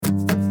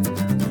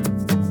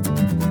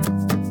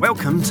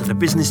Welcome to the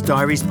Business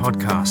Diaries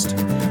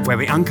podcast, where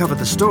we uncover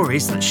the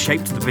stories that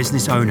shaped the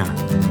business owner.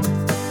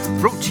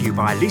 Brought to you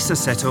by Lisa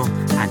Settle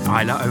and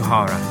Isla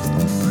O'Hara.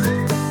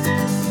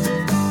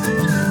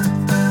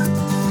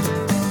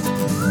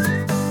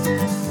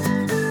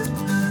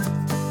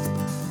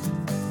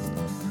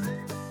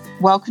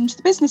 Welcome to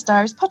the Business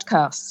Diaries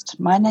podcast.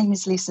 My name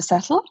is Lisa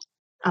Settle.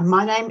 And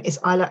my name is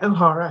Isla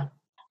O'Hara.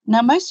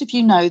 Now, most of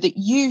you know that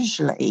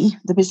usually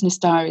the Business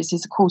Diaries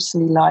is a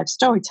quarterly live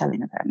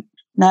storytelling event.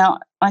 Now,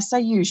 I say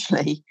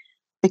usually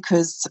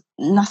because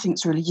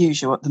nothing's really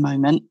usual at the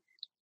moment.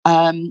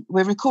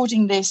 We're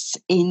recording this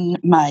in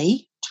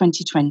May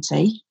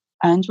 2020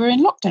 and we're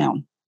in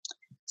lockdown.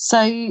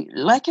 So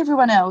like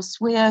everyone else,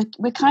 we're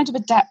kind of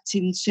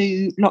adapting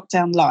to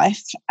lockdown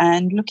life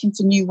and looking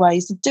for new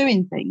ways of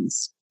doing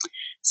things.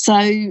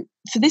 So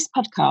for this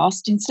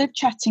podcast, instead of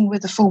chatting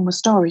with a former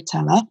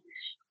storyteller,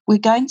 we're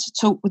going to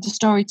talk with a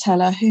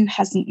storyteller who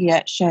hasn't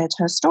yet shared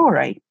her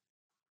story.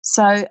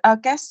 So our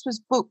guest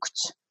was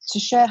booked to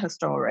share her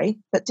story,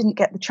 but didn't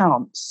get the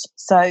chance.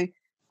 So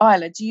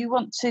Isla, do you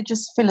want to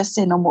just fill us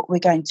in on what we're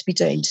going to be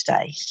doing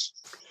today?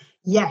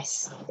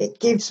 Yes,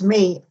 it gives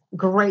me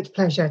great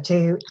pleasure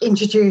to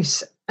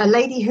introduce a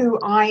lady who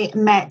I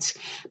met,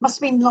 must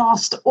have been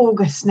last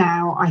August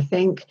now, I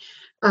think.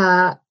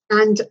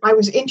 And I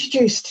was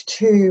introduced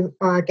to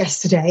our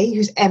guest today,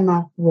 who's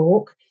Emma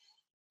Rourke.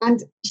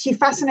 And she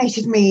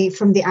fascinated me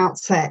from the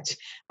outset,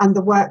 and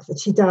the work that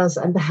she does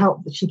and the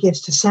help that she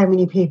gives to so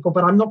many people.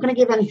 But I'm not going to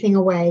give anything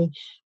away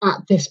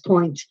at this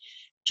point.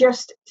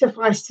 Just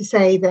suffice to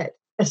say that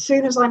as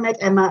soon as I met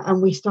Emma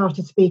and we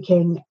started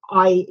speaking,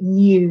 I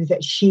knew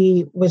that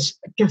she was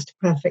just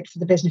perfect for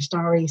the Business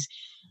Diaries.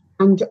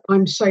 And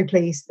I'm so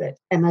pleased that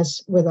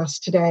Emma's with us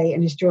today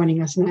and is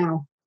joining us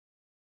now.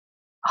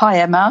 Hi,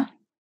 Emma.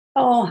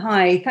 Oh,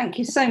 hi. Thank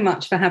you so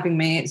much for having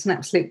me. It's an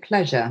absolute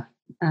pleasure.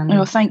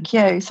 Oh, thank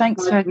you.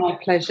 Thanks for my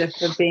pleasure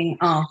for being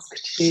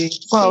asked to.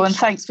 Well, and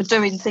thanks for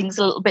doing things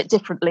a little bit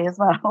differently as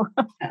well.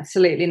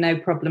 Absolutely no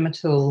problem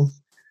at all.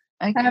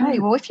 Okay.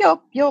 Well, if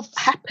you're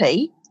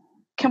happy,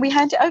 can we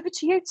hand it over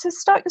to you to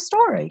start your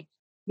story?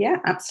 Yeah,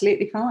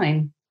 absolutely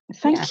fine.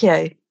 Thank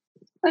you.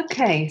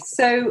 Okay,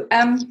 so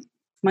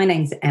my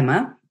name's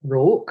Emma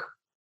Rourke.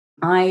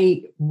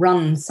 I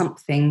run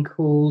something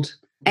called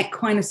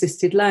equine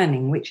assisted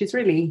learning, which is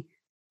really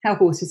how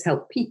horses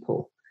help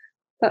people.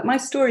 But my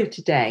story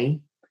today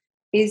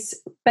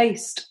is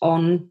based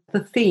on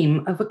the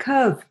theme of a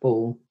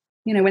curveball,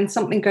 when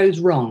something goes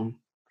wrong.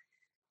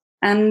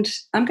 And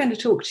I'm going to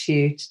talk to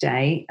you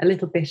today a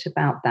little bit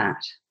about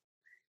that.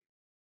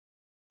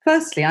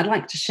 Firstly, I'd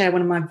like to share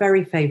one of my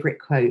very favourite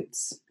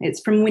quotes.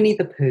 It's from Winnie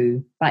the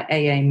Pooh by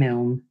A.A.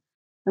 Milne.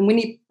 And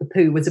Winnie the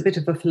Pooh was a bit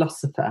of a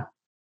philosopher,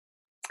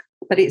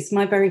 but it's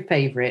my very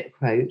favourite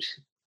quote.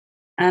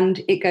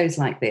 And it goes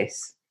like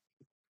this.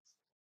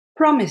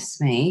 Promise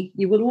me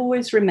you will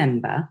always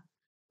remember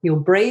you're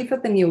braver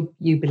than you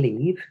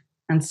believe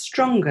and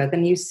stronger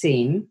than you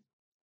seem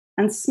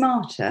and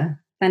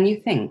smarter than you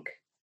think.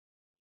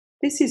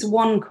 This is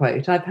one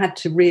quote I've had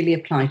to really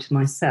apply to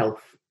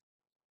myself.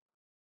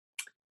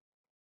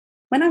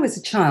 When I was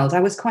a child,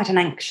 I was quite an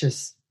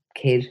anxious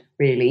kid,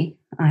 really.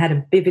 I had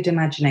a vivid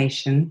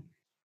imagination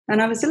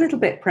and I was a little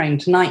bit prone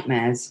to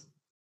nightmares.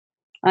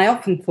 I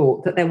often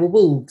thought that there were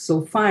wolves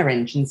or fire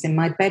engines in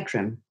my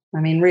bedroom. I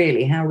mean,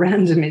 really, how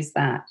random is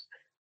that?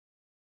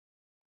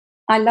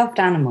 I loved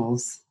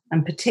animals,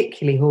 and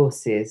particularly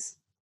horses.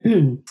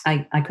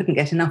 I couldn't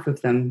get enough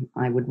of them.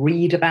 I would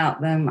read about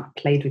them. I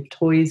played with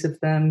toys of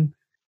them.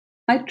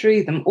 I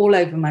drew them all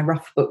over my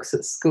rough books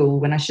at school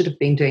when I should have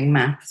been doing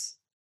maths.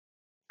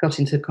 Got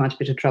into quite a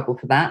bit of trouble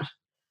for that.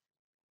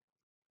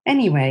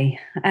 Anyway,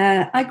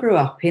 I grew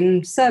up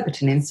in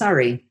Surbiton in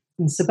Surrey,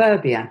 in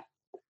suburbia.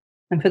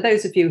 And for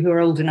those of you who are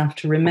old enough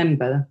to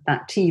remember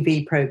that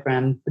TV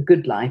programme, The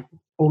Good Life,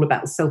 all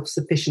about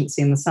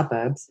self-sufficiency in the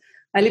suburbs,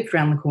 I lived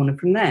around the corner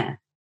from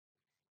there.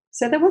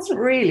 So there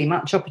wasn't really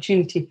much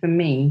opportunity for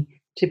me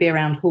to be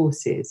around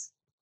horses.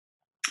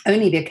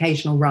 Only the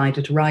occasional ride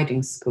at a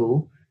riding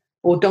school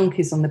or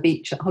donkeys on the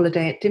beach at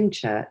holiday at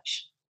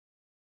Dymchurch.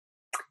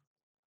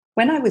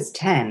 When I was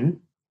 10,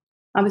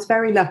 I was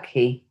very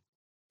lucky.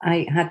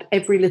 I had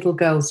every little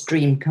girl's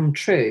dream come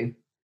true.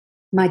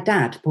 My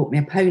dad bought me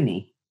a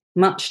pony,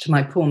 much to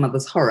my poor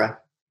mother's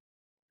horror.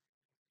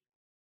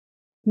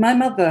 My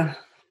mother,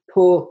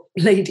 poor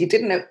lady,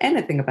 didn't know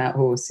anything about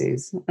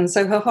horses, and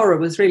so her horror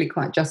was really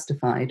quite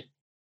justified.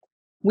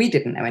 We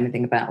didn't know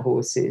anything about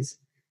horses.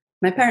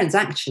 My parents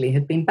actually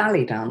had been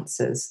ballet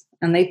dancers,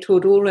 and they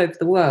toured all over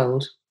the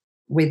world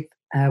with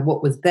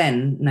what was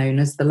then known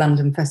as the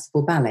London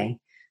Festival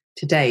Ballet.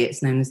 Today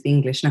it's known as the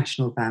English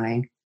National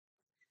Ballet.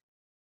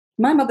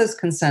 My mother's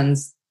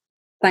concerns,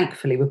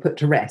 thankfully, were put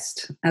to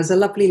rest, as a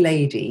lovely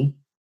lady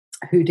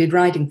who did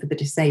riding for the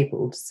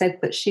disabled said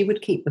that she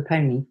would keep the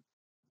pony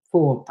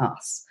for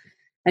us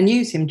and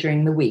use him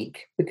during the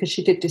week because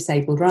she did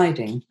disabled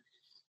riding.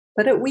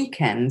 But at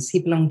weekends, he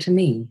belonged to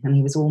me and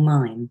he was all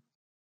mine.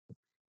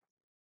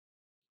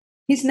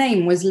 His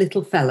name was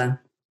Little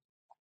Fella,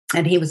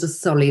 And he was a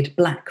solid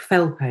black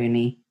fell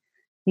pony.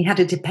 He had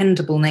a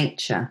dependable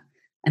nature,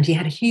 and he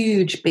had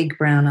huge, big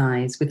brown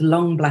eyes with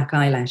long black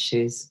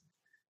eyelashes.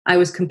 I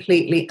was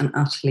completely and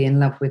utterly in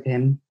love with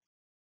him.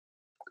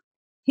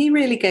 He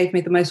really gave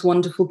me the most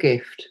wonderful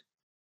gift.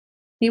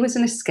 He was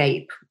an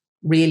escape,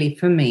 really,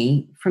 for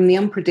me, from the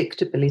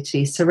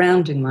unpredictability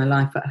surrounding my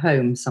life at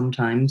home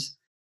sometimes,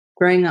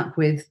 growing up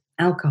with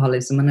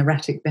alcoholism and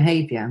erratic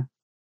behaviour.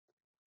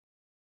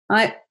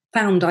 I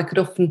found I could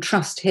often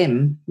trust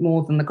him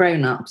more than the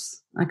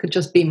grown-ups. I could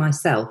just be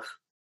myself.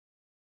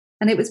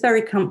 And it was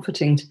very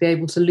comforting to be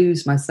able to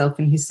lose myself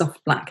in his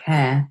soft black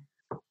hair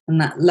and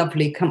that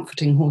lovely,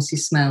 comforting horsey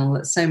smell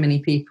that so many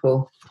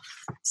people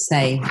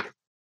say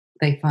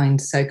they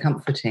find so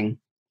comforting.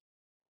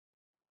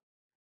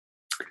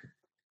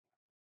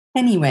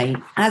 Anyway,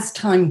 as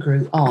time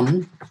grew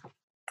on,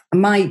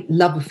 my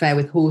love affair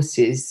with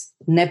horses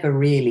never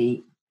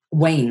really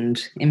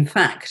waned. In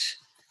fact,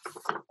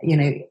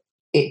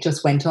 it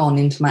just went on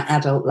into my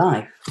adult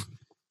life.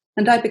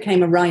 And I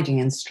became a riding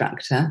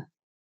instructor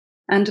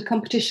and a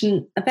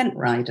competition event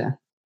rider.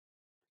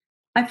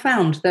 I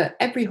found that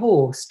every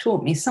horse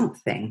taught me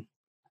something,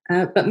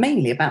 but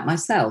mainly about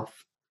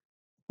myself.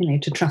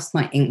 To trust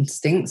my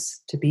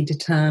instincts, to be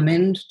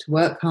determined, to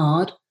work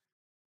hard.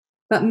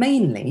 But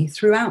mainly,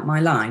 throughout my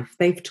life,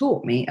 they've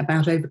taught me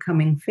about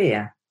overcoming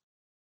fear.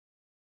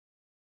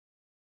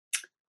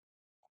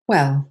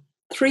 Well,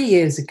 3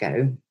 years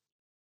ago,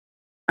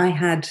 I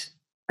had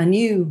a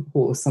new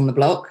horse on the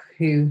block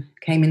who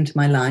came into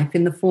my life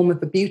in the form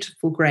of a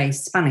beautiful grey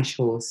Spanish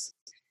horse.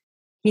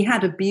 He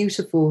had a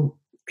beautiful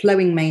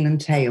flowing mane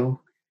and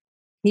tail.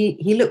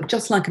 He looked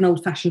just like an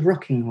old-fashioned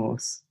rocking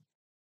horse.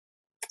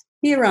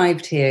 He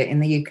arrived here in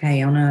the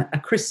UK on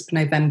a crisp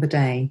November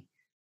day.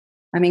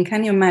 I mean,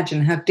 can you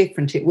imagine how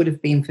different it would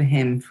have been for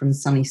him from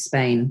sunny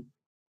Spain?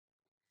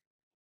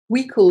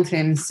 We called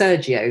him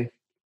Sergio.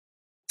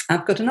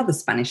 I've got another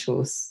Spanish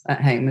horse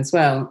at home as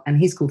well, and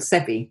he's called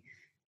Sevi.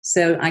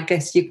 So I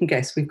guess you can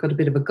guess we've got a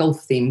bit of a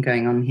golf theme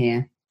going on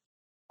here.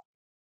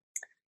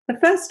 The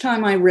first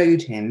time I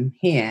rode him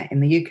here in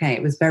the UK,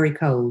 it was very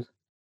cold.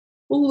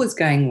 All was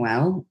going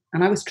well,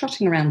 and I was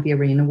trotting around the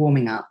arena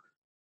warming up,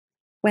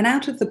 when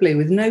out of the blue,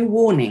 with no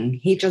warning,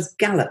 he just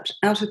galloped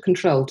out of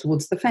control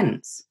towards the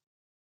fence.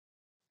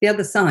 The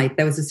other side,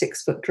 there was a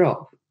 6-foot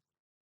drop.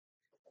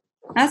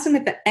 As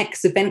an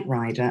ex-event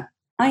rider,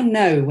 I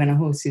know when a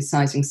horse is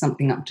sizing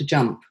something up to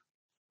jump.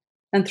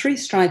 And 3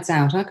 strides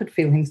out, I could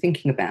feel him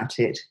thinking about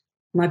it.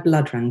 My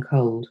blood ran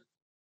cold.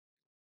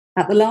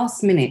 At the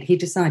last minute, he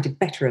decided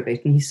better of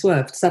it and he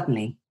swerved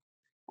suddenly.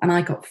 And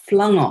I got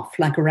flung off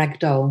like a rag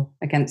doll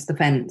against the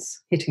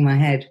fence, hitting my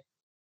head.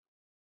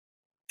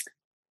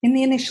 In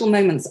the initial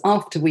moments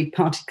after we'd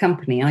parted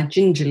company, I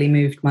gingerly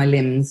moved my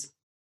limbs.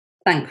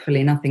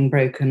 Thankfully, nothing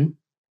broken.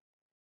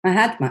 I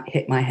had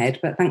hit my head,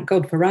 but thank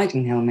God for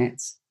riding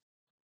helmets.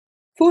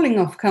 Falling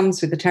off comes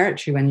with the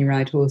territory when you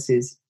ride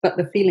horses, but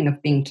the feeling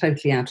of being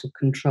totally out of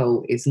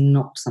control is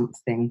not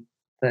something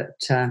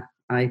that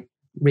I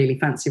really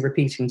fancy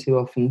repeating too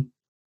often.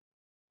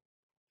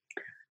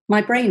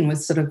 My brain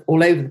was sort of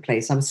all over the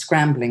place. I was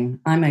scrambling.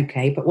 I'm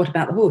okay, but what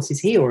about the horse?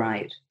 Is he all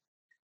right?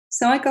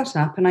 So I got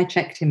up and I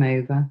checked him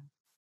over.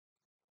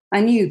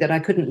 I knew that I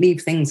couldn't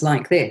leave things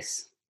like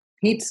this.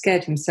 He'd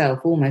scared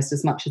himself almost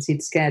as much as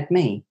he'd scared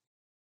me.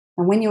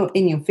 And when you're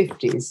in your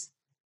 50s,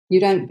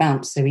 you don't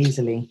bounce so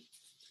easily.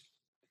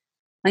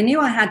 I knew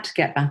I had to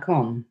get back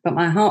on, but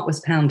my heart was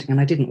pounding and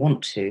I didn't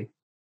want to.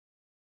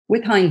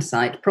 With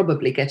hindsight,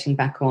 probably getting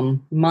back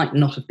on might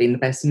not have been the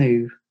best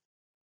move.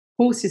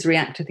 Horses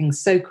react to things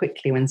so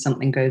quickly when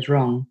something goes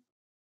wrong.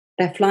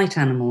 They're flight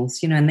animals,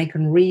 and they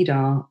can read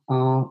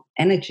our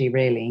energy,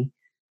 really.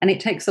 And it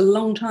takes a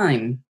long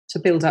time to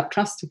build up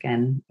trust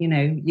again.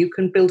 You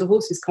can build a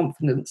horse's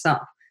confidence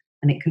up,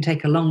 and it can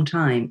take a long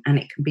time, and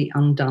it can be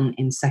undone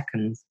in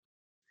seconds.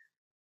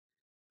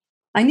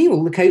 I knew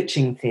all the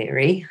coaching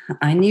theory.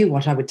 I knew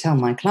what I would tell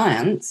my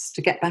clients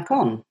to get back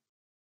on.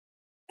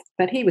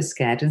 But he was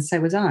scared, and so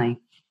was I.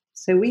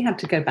 So we had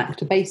to go back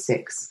to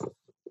basics.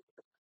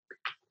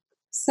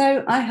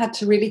 So I had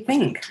to really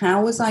think,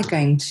 how was I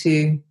going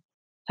to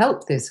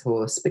help this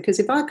horse? Because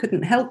if I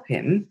couldn't help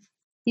him,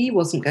 he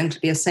wasn't going to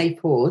be a safe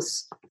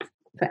horse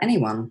for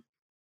anyone.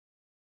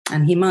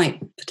 And he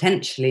might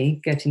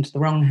potentially get into the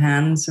wrong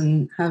hands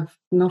and have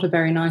not a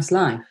very nice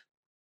life.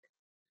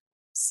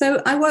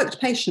 So I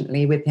worked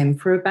patiently with him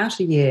for about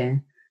a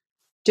year,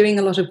 doing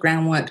a lot of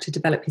groundwork to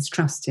develop his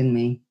trust in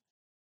me.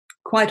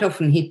 Quite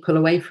often he'd pull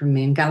away from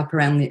me and gallop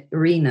around the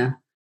arena.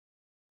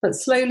 But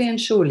slowly and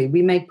surely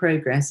we made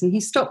progress and he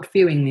stopped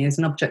viewing me as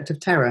an object of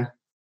terror.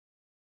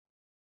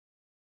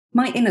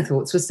 My inner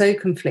thoughts were so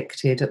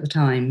conflicted at the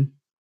time.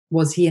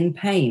 Was he in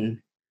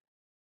pain?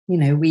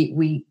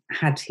 We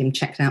had him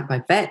checked out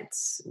by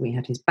vets. We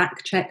had his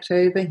back checked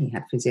over. He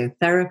had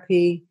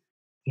physiotherapy.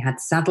 He had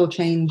saddle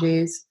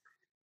changes.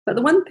 But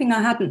the one thing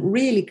I hadn't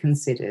really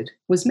considered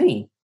was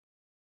me.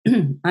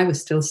 I was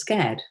still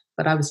scared,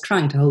 but I was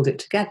trying to hold it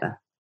together.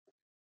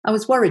 I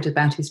was worried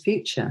about his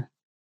future.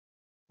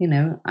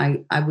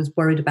 I was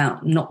worried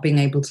about not being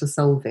able to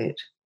solve it.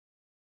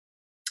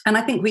 And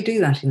I think we do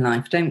that in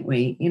life, don't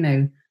we?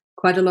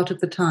 Quite a lot of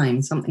the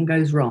time something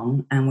goes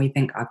wrong and we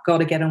think, I've got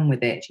to get on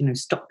with it,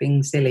 stop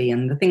being silly.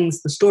 And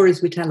the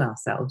stories we tell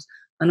ourselves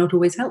are not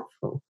always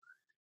helpful.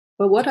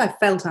 But what I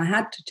felt I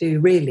had to do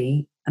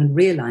really, and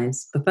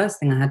realise the first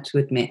thing I had to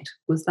admit,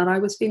 was that I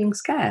was feeling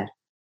scared.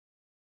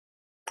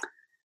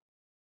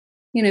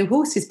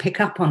 Horses pick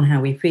up on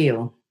how we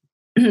feel.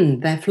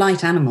 They're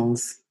flight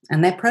animals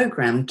and they're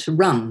programmed to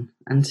run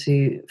and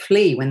to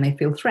flee when they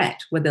feel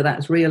threat, whether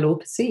that's real or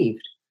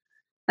perceived.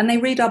 And they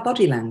read our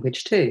body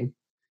language too.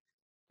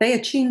 They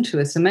attune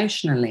to us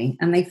emotionally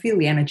and they feel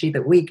the energy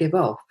that we give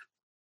off.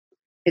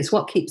 It's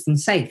what keeps them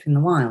safe in the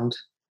wild.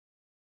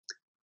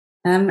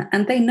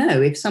 And they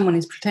know if someone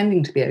is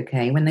pretending to be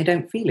okay when they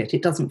don't feel it,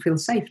 it doesn't feel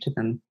safe to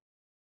them.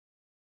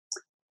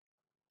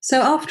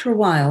 So after a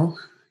while,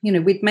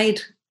 we'd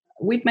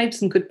made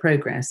some good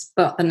progress,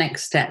 but the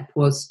next step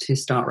was to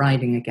start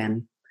riding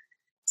again.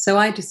 So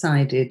I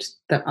decided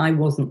that I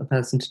wasn't the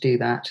person to do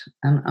that,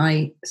 and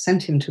I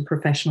sent him to a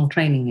professional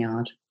training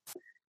yard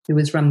who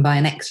was run by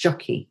an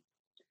ex-jockey.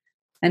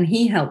 And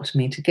he helped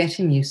me to get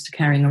him used to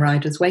carrying a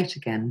rider's weight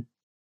again.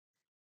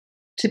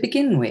 To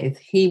begin with,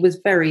 he was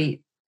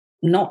very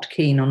not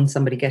keen on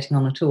somebody getting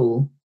on at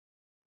all.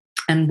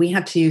 And we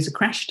had to use a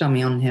crash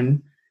dummy on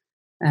him,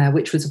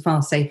 which was a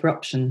far safer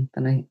option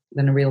than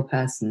a real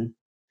person.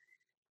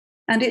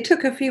 And it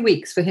took a few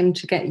weeks for him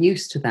to get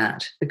used to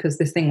that because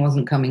this thing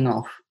wasn't coming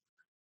off.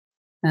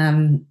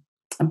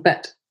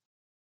 But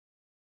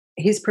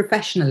his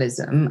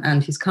professionalism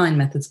and his kind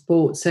methods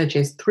brought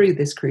Sergio through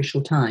this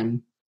crucial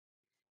time.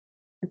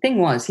 The thing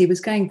was, he was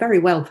going very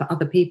well for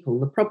other people.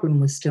 The problem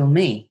was still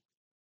me.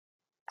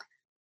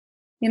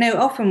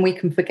 Often we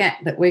can forget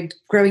that we're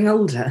growing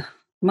older.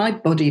 My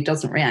body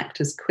doesn't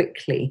react as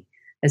quickly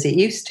as it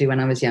used to when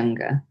I was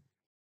younger.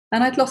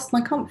 And I'd lost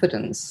my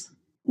confidence,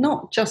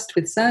 not just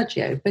with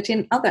Sergio, but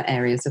in other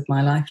areas of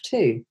my life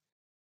too.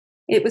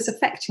 It was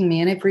affecting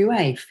me in every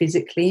way,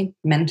 physically,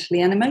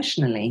 mentally, and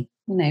emotionally.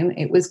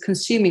 It was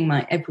consuming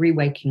my every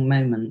waking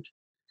moment.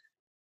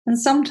 And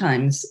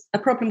sometimes a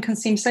problem can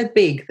seem so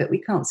big that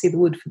we can't see the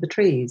wood for the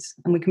trees,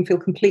 and we can feel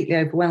completely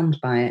overwhelmed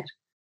by it.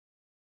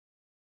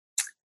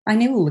 I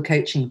knew all the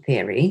coaching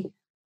theory,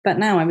 but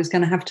now I was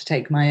going to have to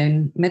take my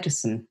own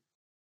medicine.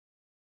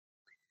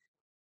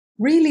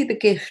 Really, the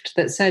gift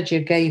that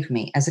Sergio gave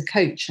me as a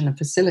coach and a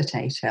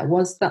facilitator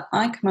was that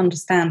I can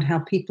understand how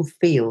people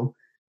feel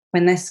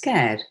when they're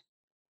scared.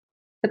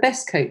 The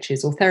best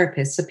coaches or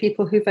therapists are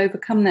people who've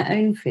overcome their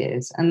own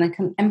fears and they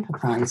can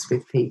empathise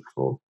with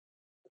people.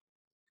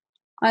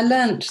 I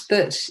learnt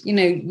that,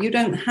 you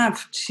don't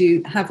have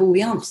to have all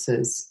the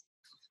answers.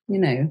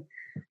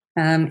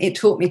 It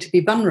taught me to be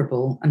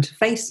vulnerable and to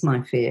face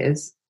my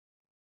fears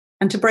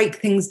and to break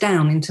things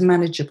down into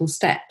manageable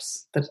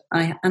steps.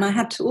 I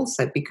had to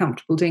also be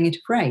comfortable doing it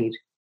afraid.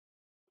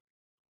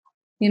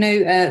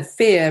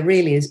 Fear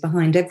really is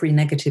behind every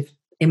negative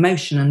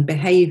emotion and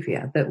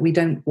behaviour that we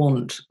don't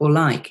want or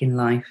like in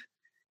life.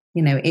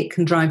 It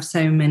can drive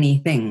so many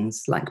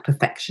things like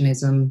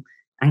perfectionism,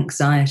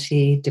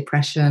 anxiety,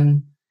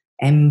 depression,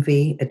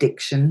 envy,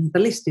 addiction. The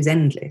list is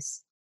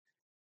endless.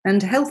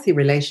 And healthy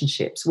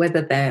relationships,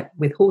 whether they're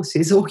with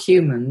horses or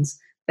humans,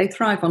 they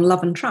thrive on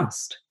love and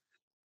trust.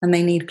 And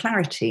they need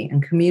clarity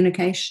and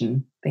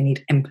communication. They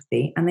need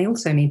empathy, and they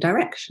also need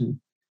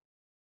direction.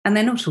 And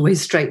they're not always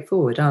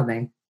straightforward, are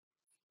they?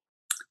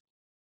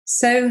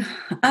 So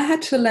I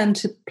had to learn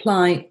to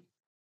apply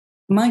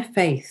my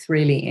faith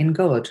really in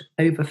God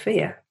over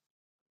fear.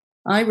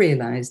 I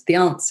realised the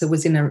answer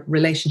was in a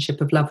relationship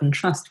of love and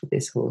trust with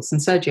this horse, and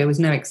Sergio was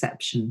no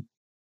exception.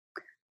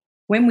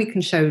 When we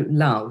can show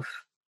love,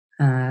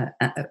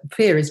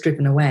 fear is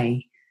driven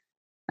away.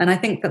 And I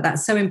think that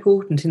that's so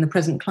important in the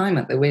present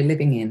climate that we're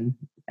living in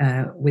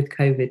with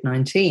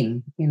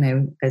COVID-19.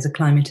 There's a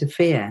climate of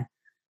fear,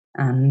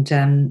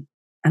 and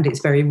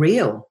it's very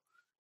real.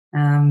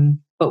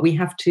 But we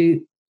have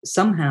to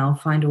somehow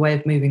find a way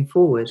of moving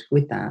forward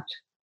with that.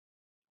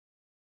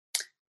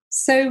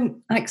 So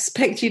I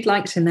expect you'd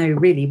like to know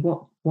really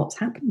what's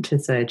happened to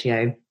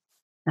Sergio.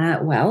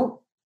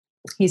 Well,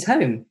 he's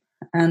home,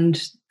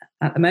 and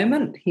at the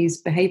moment he's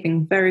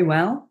behaving very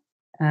well.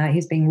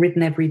 He's being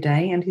ridden every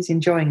day and he's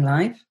enjoying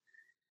life,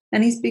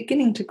 and he's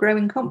beginning to grow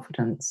in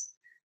confidence.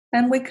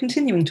 And we're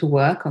continuing to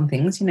work on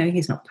things.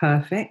 He's not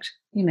perfect,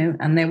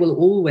 and there will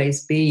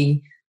always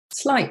be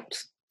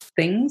slight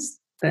things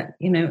that,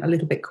 a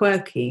little bit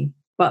quirky.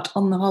 But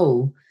on the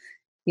whole,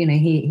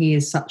 he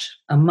is such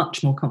a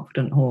much more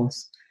confident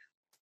horse.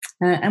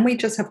 And we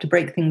just have to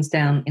break things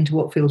down into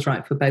what feels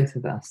right for both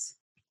of us.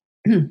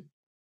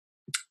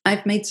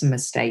 I've made some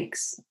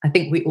mistakes. I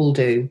think we all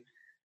do.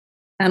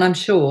 And I'm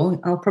sure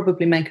I'll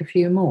probably make a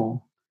few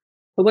more.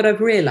 But what I've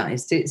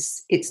realised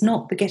is it's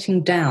not the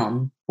getting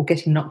down or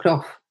getting knocked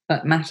off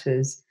that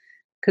matters,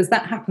 because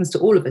that happens to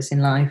all of us in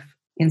life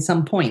in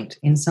some point,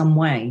 in some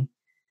way.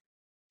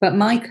 But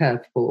my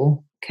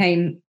curveball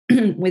came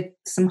with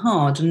some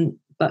hard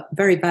but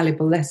very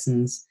valuable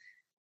lessons.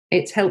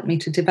 it's helped me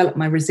to develop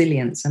my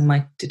resilience and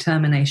my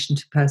determination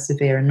to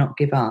persevere and not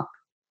give up.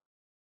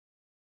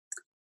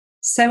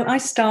 So I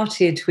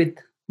started with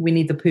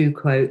Winnie the Pooh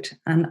quote,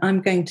 and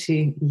I'm going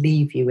to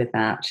leave you with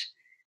that.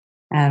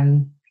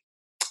 And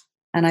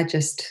I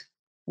just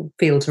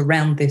feel to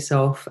round this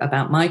off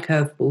about my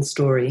curveball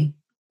story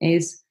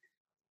is,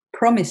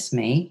 promise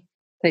me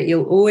that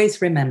you'll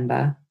always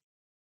remember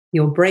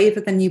you're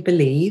braver than you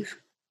believe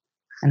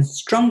and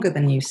stronger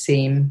than you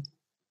seem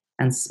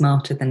and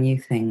smarter than you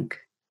think.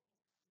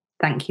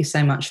 Thank you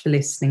so much for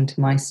listening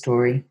to my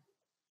story.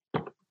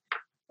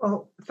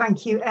 Well,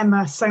 thank you,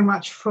 Emma, so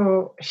much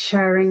for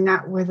sharing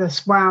that with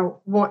us.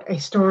 Wow, what a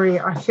story.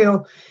 I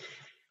feel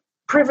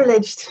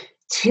privileged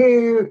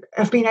to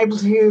have been able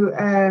to,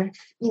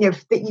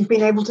 that you've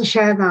been able to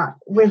share that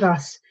with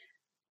us.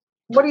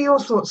 What are your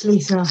thoughts,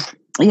 Lisa?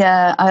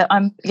 Yeah,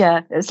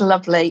 it's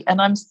lovely.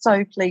 And I'm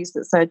so pleased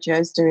that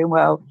Sergio's doing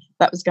well.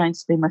 That was going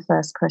to be my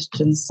first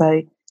question.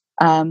 So,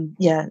 I'm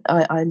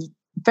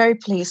very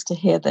pleased to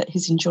hear that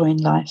he's enjoying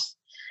life.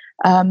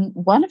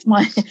 One of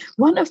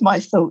my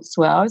thoughts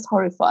were, I was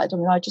horrified. I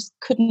mean, I just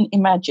couldn't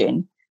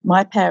imagine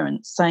my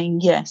parents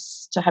saying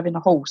yes to having a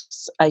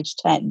horse age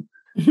 10.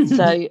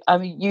 So, I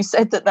mean, you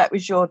said that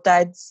was your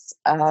dad's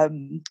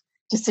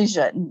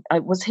decision.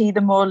 Was he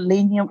the more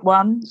lenient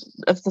one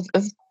of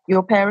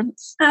your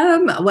parents?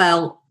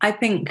 Well, I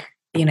think,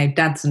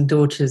 dads and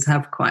daughters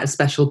have quite a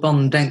special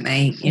bond, don't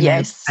they?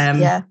 Yes.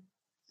 Yeah.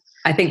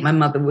 I think my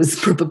mother was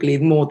probably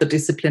more the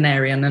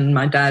disciplinarian, and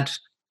my dad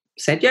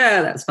said,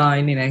 "Yeah, that's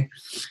fine,"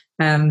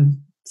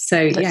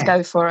 So let's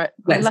go for it.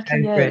 Let's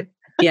go for it.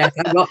 Yes,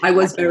 I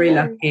was very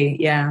lucky.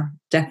 Yeah,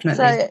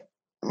 definitely. So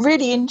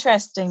really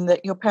interesting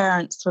that your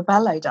parents were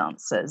ballet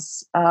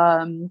dancers,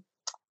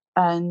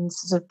 and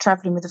sort of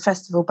travelling with the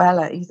Festival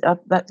Ballet,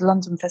 that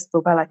London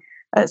Festival Ballet.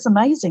 It's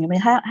amazing. I mean,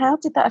 how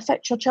did that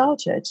affect your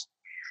childhood?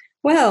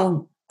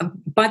 Well,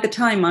 by the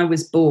time I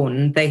was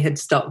born, they had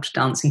stopped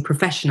dancing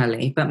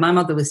professionally, but my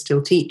mother was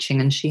still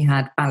teaching, and she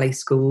had ballet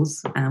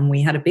schools, and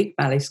we had a big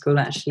ballet school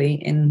actually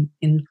in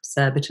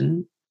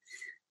Surbiton.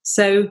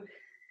 So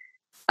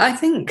I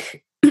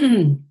think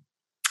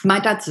my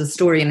dad's a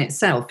story in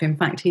itself. In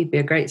fact, he'd be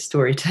a great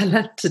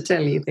storyteller to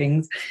tell you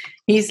things.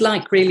 He's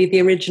like really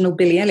the original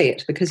Billy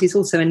Elliot, because he's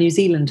also a New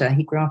Zealander.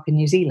 He grew up in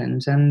New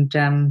Zealand,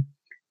 and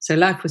so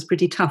life was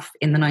pretty tough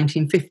in the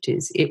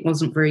 1950s. It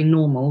wasn't very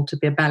normal to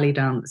be a ballet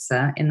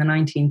dancer in the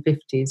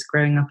 1950s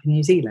growing up in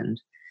New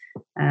Zealand.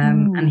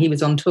 And he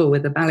was on tour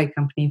with a ballet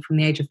company from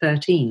the age of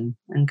 13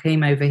 and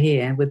came over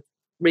here with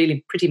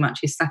really pretty much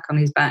his sack on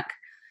his back,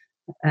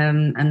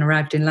 and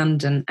arrived in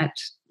London at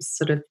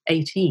sort of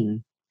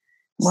 18.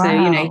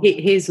 Wow. So,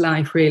 his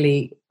life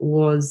really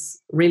was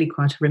really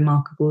quite a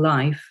remarkable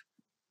life.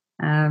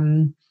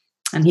 And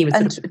he was.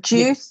 And do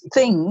you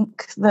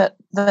think that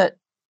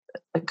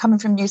coming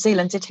from New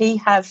Zealand, did he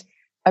have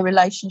a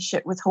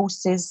relationship with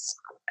horses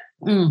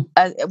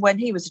when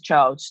he was a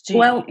child?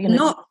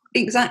 Not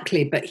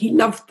exactly, but he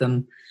loved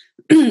them.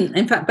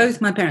 In fact,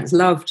 both my parents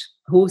loved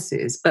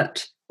horses,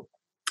 but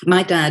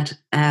my dad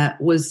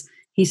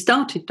he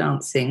started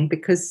dancing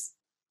because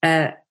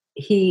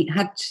he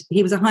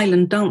was a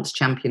Highland dance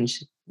champion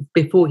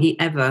before he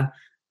ever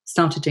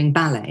started doing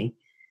ballet.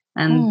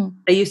 And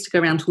they used to go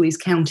around to all these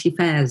county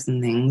fairs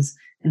and things.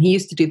 And he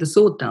used to do the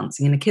sword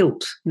dancing in a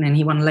kilt. And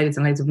he won loads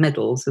and loads of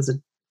medals as a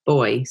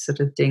boy, sort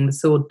of doing the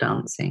sword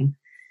dancing.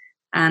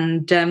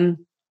 And,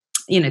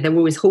 there were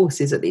always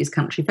horses at these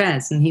country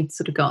fairs. And he'd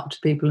sort of go up to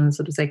people and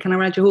sort of say, "Can I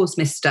ride your horse,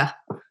 mister?"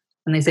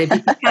 And they say, "If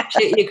you can catch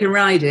it, you can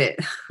ride it."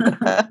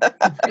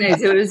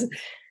 So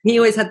he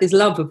always had this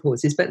love of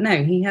horses. But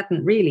no, he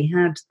hadn't really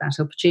had that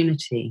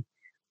opportunity.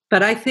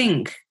 But I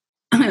think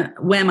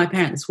where my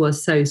parents were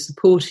so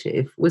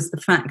supportive was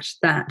the fact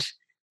that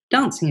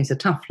dancing is a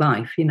tough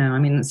life,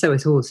 so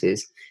is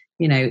horses.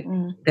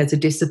 There's a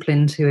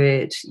discipline to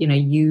it.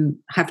 You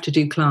have to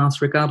do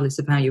class regardless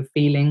of how you're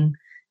feeling.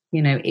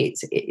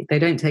 They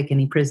don't take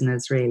any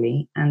prisoners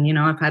really. And,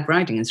 I've had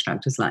riding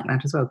instructors like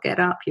that as well. Get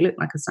up, you look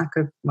like a sack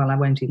of, well, I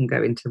won't even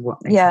go into what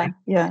they say.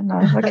 Yeah, no,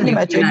 I can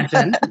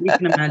imagine. You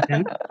can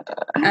imagine.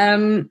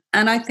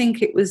 And I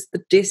think it was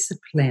the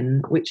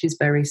discipline, which is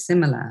very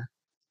similar,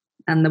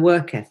 and the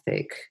work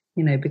ethic,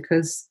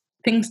 because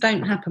things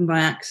don't happen by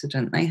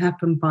accident. They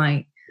happen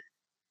by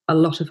a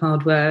lot of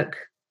hard work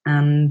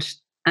and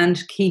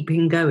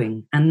keeping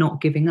going and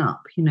not giving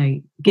up.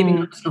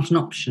 Giving up is not an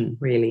option,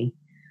 really.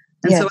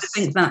 And so I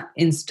think that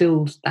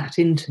instilled that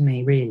into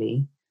me,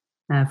 really,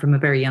 from a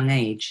very young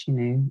age.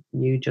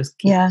 You just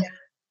keep,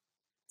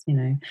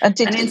 And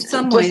in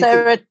some ways,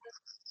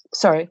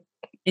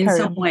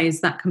 some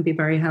ways that can be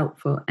very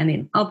helpful, and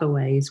in other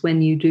ways,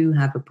 when you do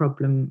have a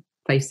problem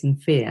facing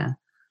fear,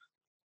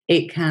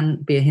 it can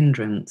be a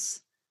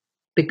hindrance.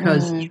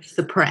 Because you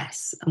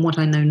suppress. And what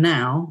I know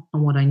now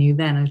and what I knew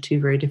then are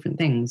two very different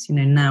things.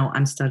 Now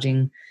I'm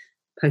studying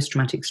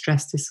post-traumatic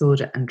stress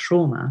disorder and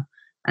trauma.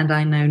 And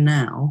I know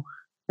now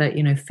that,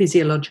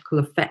 physiological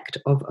effect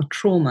of a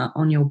trauma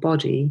on your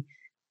body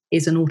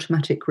is an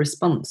automatic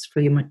response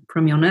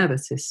from your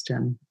nervous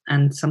system.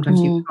 And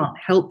sometimes you can't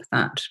help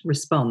that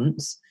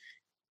response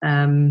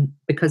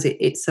because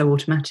it's so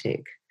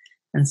automatic.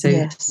 And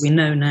so we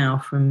know now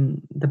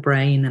from the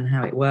brain and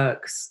how it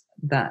works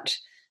that,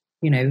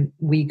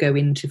 we go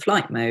into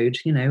flight mode,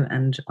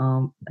 and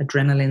our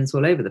adrenaline's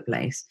all over the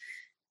place.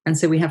 And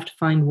so we have to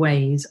find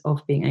ways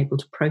of being able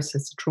to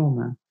process the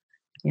trauma,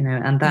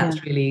 and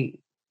that's really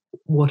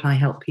what I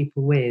help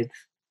people with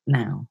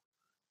now,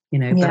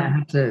 but I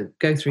have to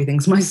go through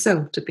things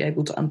myself to be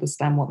able to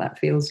understand what that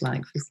feels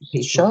like for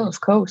people. Sure,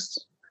 of course.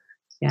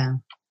 Yeah.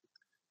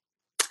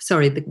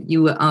 Sorry,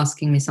 you were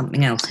asking me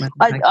something else.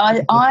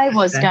 I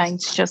was going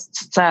to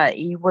just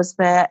say, was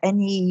there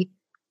any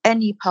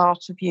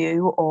part of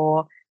you,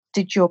 or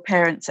did your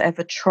parents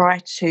ever try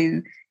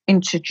to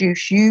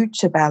introduce you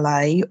to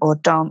ballet or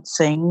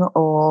dancing?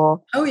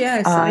 Or oh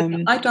yes,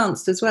 I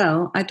danced as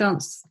well. I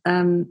danced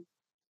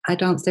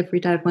every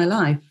day of my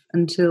life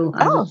until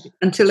I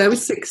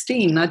was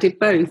 16. I did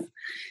both,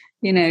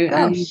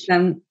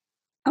 and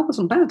I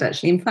wasn't bad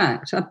actually. In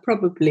fact, I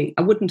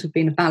wouldn't have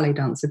been a ballet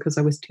dancer because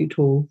I was too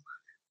tall,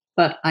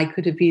 but I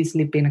could have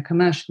easily been a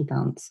commercial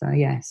dancer.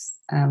 Yes,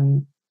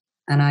 and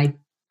I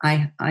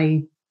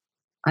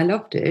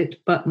loved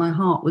it, but my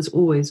heart was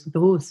always with the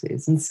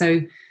horses. And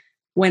so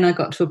when I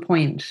got to a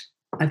point,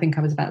 I think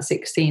I was about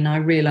 16, I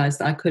realised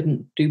that I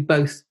couldn't do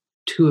both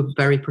to a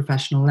very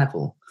professional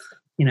level.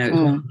 One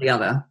or the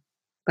other.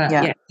 But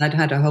I'd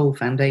had a whole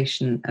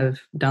foundation of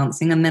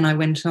dancing, and then I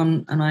went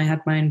on and I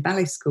had my own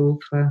ballet school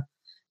for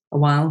a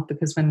while,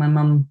 because when my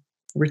mum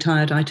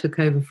retired, I took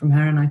over from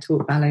her and I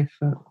taught ballet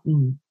for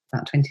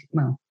about 20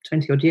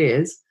 odd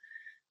years.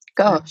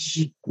 Gosh.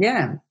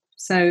 Yeah.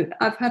 So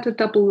I've had a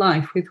double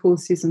life with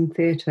horses and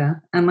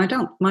theatre, and my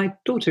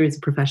daughter is a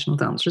professional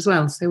dancer as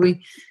well. So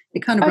it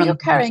kind of runs you're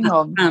carrying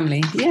on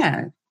family.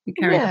 Yeah. We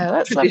carry on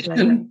that's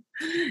tradition.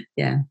 lovely.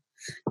 Yeah.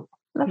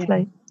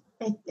 Lovely.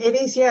 It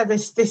is,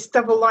 this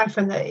double life,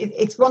 and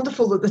it's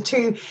wonderful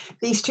that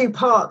these two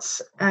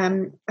parts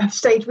have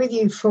stayed with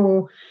you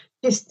for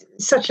just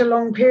such a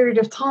long period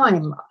of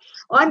time.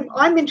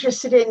 I'm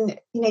interested in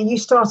you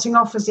starting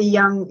off as a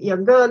young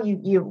girl.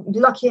 You're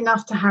lucky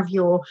enough to have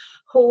your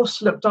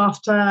horse looked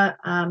after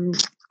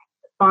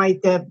by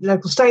the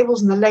local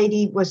stables, and the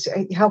lady was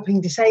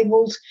helping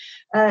disabled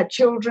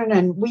children.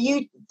 And were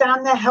you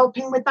down there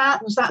helping with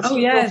that? Was that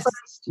yes,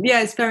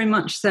 yes, very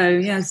much so.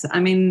 Yes, I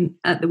mean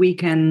at the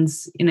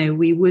weekends,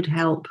 we would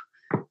help.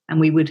 And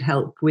we would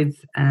help with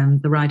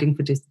the riding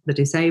for the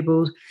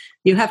disabled.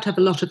 You have to have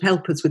a lot of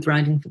helpers with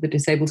riding for the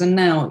disabled. And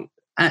now,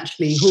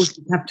 actually,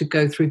 horses have to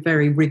go through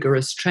very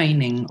rigorous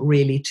training,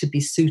 really, to be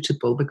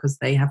suitable, because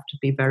they have to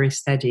be very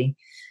steady.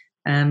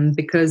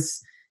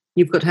 Because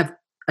you've got to have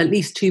at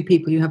least two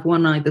people. You have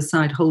one either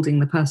side holding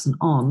the person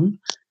on,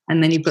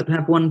 and then you've got to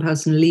have one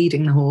person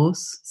leading the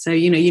horse. So,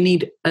 you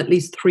need at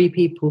least 3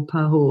 people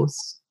per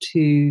horse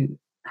to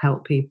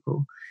help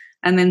people.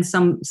 And then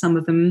some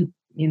of them,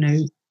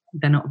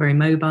 they're not very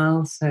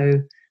mobile,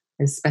 so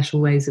there's special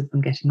ways of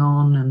them getting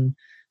on and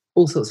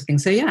all sorts of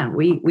things. So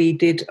we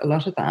did a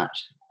lot of that.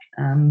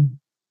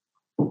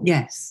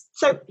 Yes.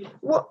 So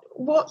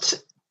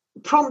what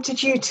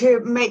prompted you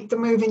to make the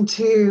move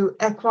into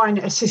equine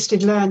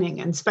assisted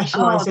learning and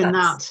specialise in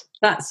that?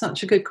 That's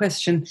such a good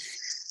question.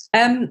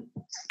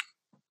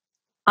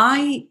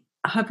 I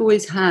have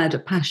always had a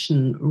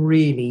passion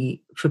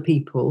really for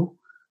people,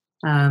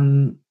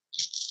 and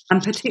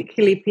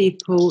particularly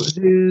people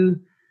who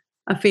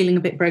are feeling a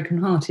bit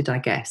brokenhearted, I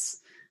guess.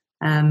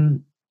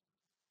 And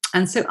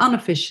so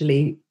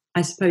unofficially,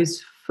 I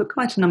suppose for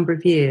quite a number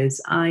of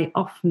years, I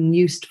often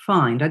used to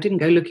find, I didn't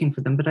go looking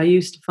for them, but I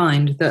used to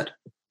find that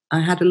I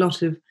had a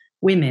lot of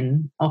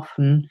women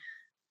often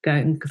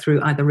going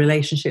through either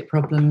relationship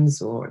problems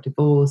or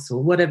divorce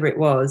or whatever it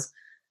was.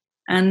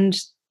 And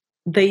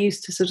they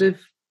used to sort of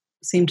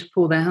seem to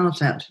pour their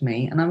heart out to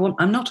me. And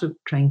I'm not a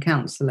trained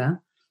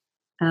counsellor,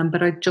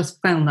 but I just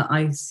found that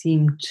I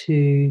seemed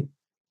to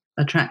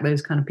attract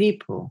those kind of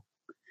people.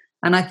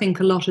 And I think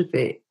a lot of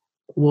it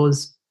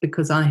was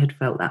because I had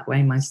felt that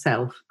way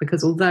myself,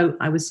 because although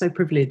I was so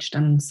privileged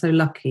and so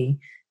lucky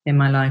in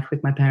my life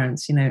with my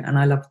parents, and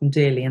I love them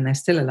dearly and they're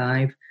still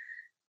alive,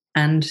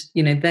 and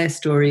their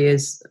story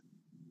is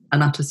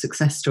an utter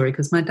success story,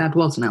 because my dad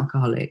was an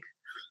alcoholic,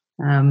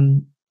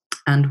 and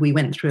we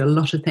went through a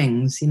lot of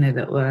things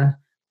that were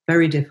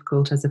very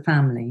difficult as a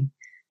family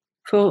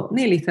for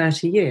nearly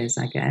 30 years,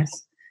 I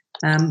guess.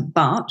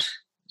 But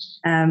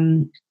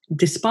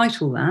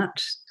despite all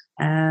that,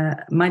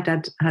 my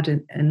dad had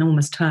an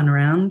enormous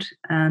turnaround,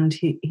 and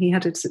he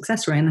had a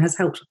success rate and has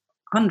helped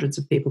hundreds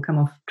of people come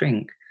off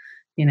drink.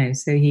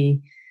 So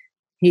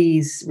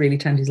he's really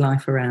turned his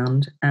life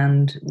around,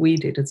 and we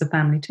did as a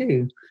family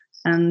too.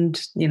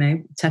 And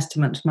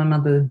testament to my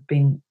mother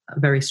being a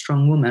very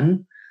strong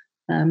woman,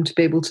 to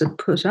be able to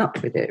put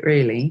up with it,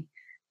 really.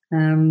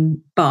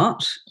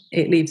 But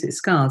it leaves its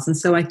scars, and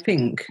so I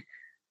think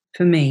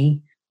for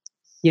me,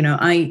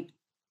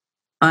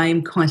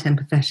 I'm quite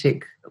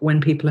empathetic when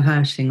people are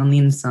hurting on the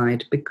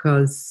inside,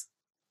 because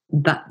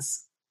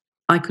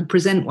I could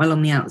present well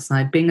on the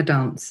outside, being a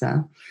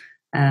dancer,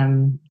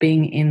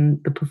 being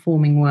in the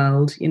performing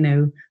world.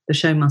 The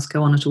show must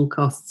go on at all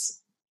costs.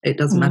 It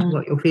doesn't matter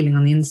what you're feeling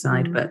on the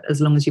inside, but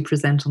as long as you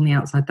present on the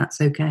outside, that's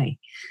okay.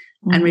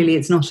 And really,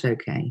 it's not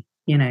okay,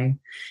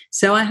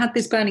 So I had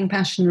this burning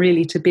passion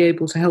really to be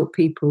able to help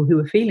people who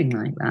were feeling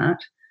like that,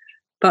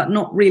 but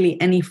not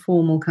really any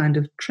formal kind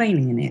of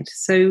training in it.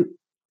 So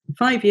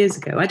 5 years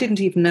ago, I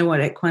didn't even know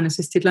what equine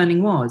assisted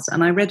learning was.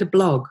 And I read a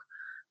blog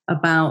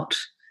about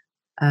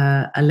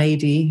a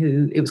lady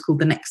it was called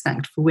The Next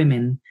Act for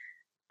Women.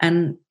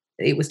 And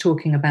it was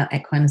talking about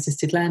equine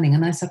assisted learning.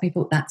 And I suddenly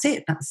thought, that's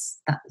it. That's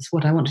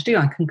what I want to do.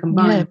 I can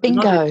combine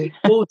bingo.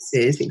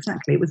 Horses.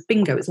 Exactly. It was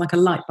bingo. It's like a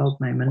light bulb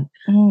moment.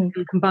 I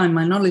can combine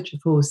my knowledge of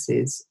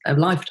horses, a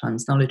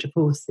lifetime's knowledge of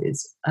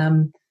horses,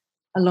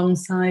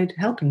 alongside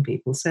helping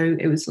people. So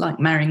it was like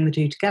marrying the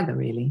two together,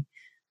 really.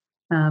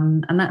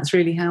 And that's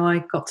really how I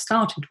got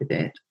started with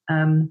it.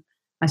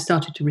 I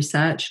started to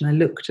research and I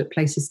looked at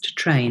places to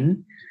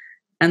train.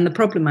 And the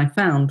problem I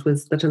found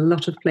was that a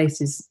lot of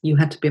places you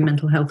had to be a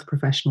mental health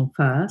professional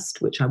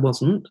first, which I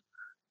wasn't.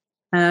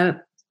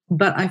 But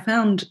I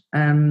found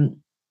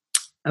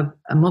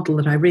a model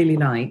that I really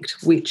liked,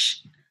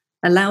 which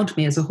allowed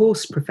me as a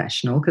horse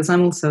professional, because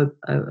I'm also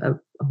a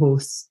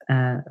horse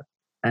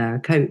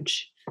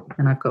coach,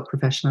 and I've got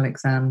professional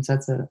exams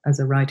as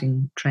a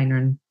riding trainer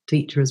and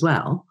teacher as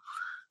well.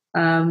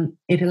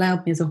 It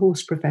allowed me as a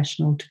horse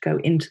professional to go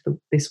into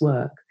this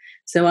work.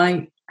 So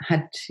I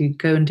had to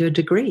go and do a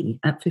degree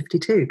at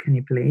 52. Can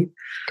you believe?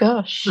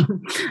 Gosh.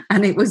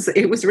 And it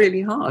was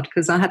really hard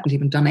because I hadn't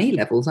even done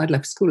A-levels. I'd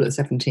left school at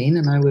 17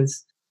 and I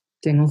was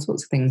doing all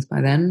sorts of things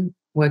by then.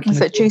 Was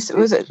it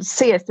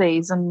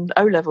CSEs and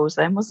O-levels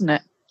then, wasn't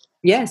it?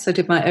 Yes, I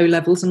did my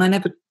O-levels and I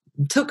never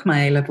took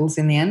my A-levels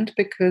in the end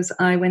because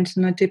I went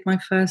and I did my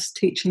first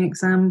teaching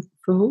exam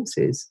for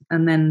horses.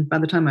 And then by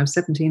the time I was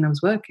 17, I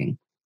was working.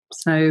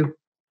 So,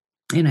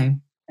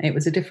 it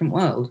was a different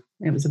world.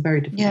 It was a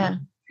very different world.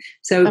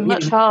 So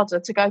much harder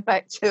to go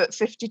back to at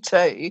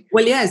 52.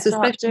 Well, yes,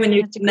 especially when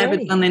you've never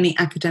done any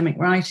academic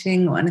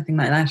writing or anything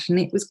like that. And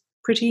it was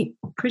pretty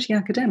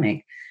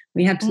academic.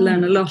 We had to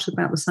learn a lot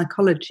about the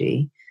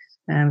psychology.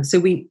 So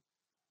we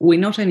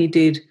not only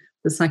did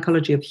the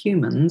psychology of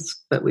humans,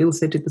 but we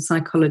also did the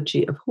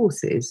psychology of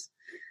horses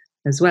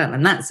as well.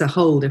 And that's a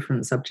whole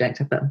different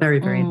subject, but very,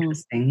 very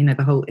interesting.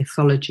 The whole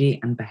ethology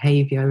and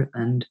behaviour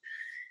and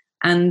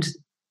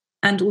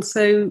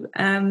also,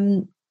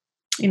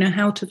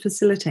 how to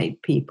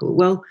facilitate people.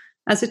 Well,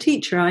 as a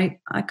teacher,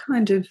 I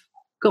kind of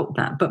got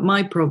that. But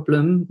my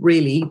problem,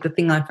 really, the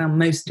thing I found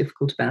most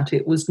difficult about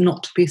it was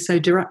not to be so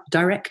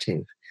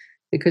directive.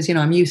 Because,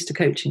 I'm used to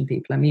coaching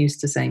people. I'm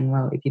used to saying,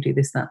 well, if you do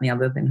this, that, and the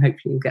other, then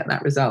hopefully you'll get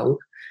that result.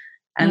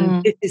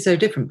 And it is so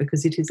different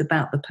because it is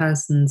about the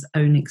person's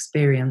own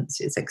experience.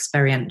 It's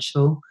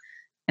experiential.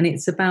 And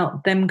it's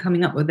about them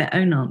coming up with their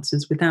own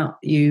answers without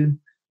you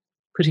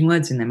putting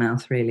words in their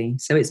mouth, really.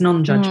 So it's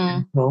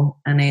non-judgmental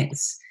and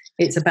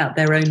it's about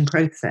their own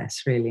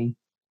process, really.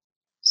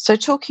 So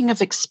talking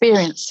of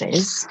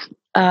experiences,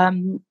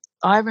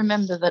 I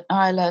remember that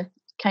Isla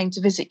came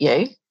to visit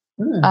you.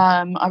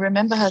 I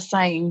remember her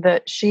saying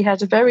that she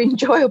had a very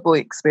enjoyable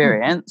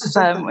experience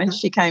when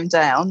she came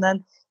down.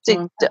 And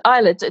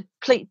Isla,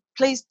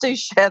 please do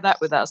share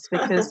that with us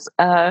because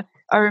I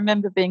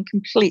remember being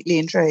completely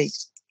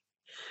intrigued.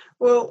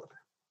 Well,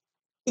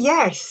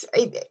 yes.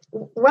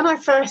 When I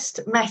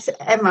first met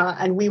Emma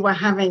and we were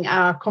having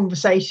our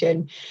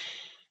conversation,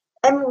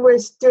 Emma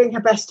was doing her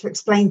best to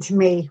explain to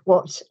me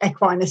what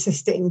equine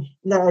assisting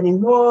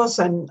learning was,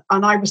 and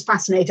I was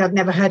fascinated. I'd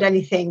never heard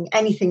anything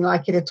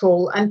like it at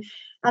all, and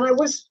I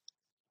was,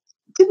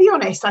 to be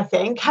honest, I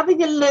think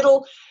having a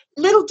little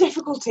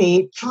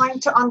difficulty trying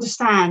to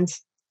understand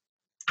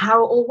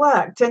how it all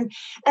worked. And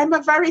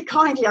Emma very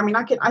kindly,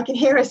 I can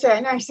hear her say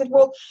it now. She said,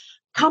 "Well,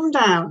 come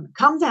down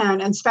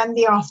and spend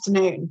the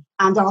afternoon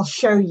and I'll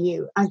show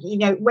you. And,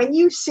 when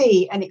you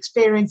see and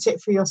experience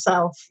it for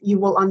yourself, you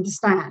will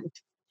understand."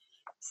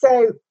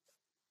 So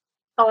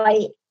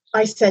I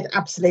said,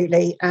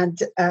 absolutely.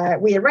 And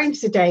we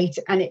arranged a date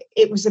and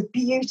it was a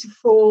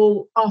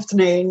beautiful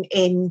afternoon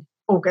in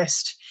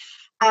August.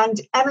 And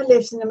Emma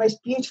lives in the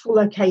most beautiful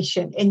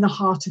location in the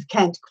heart of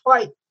Kent,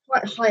 quite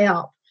high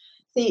up.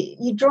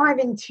 You drive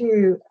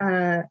into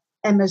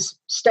Emma's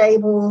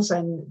stables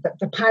and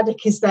the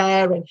paddock is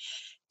there, and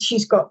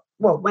she's got,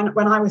 well,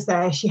 when I was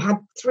there, she had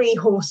 3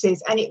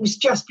 horses and it was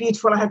just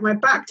beautiful. I had my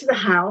back to the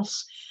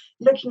house.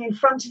 Looking in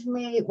front of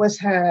me was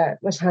her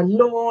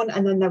lawn,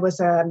 and then there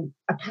was a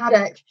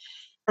paddock,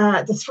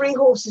 the 3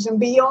 horses, and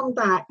beyond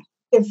that,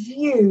 the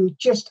view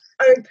just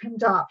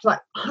opened up like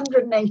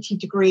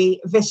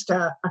 180-degree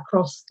vista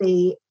across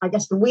the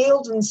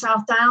Weald and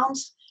South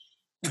Downs.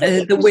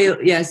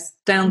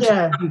 Down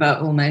to Humber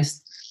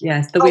almost.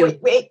 Yes, the Weald.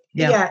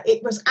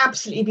 It was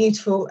absolutely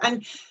beautiful.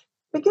 And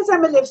because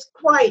Emma lives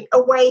quite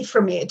away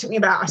from me, it took me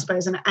about, I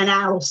suppose, an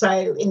hour or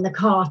so in the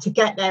car to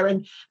get there,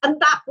 and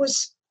that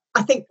was,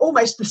 I think,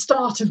 almost the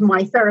start of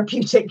my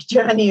therapeutic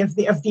journey of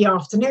the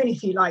afternoon,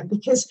 if you like,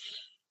 because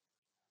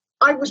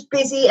I was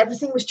busy.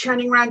 Everything was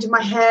churning around in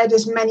my head,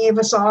 as many of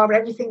us are.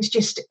 Everything's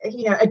just,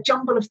 a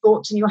jumble of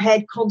thoughts in your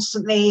head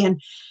constantly. And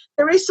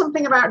there is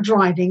something about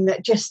driving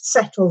that just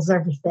settles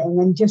everything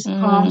and just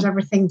calms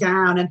everything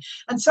down.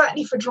 And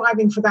certainly for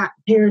driving for that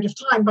period of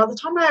time, by the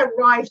time I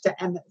arrived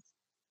at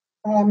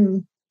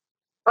Emma's,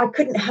 I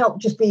couldn't help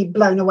just be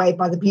blown away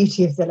by the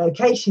beauty of the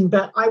location.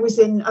 But I was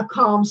in a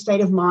calm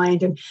state of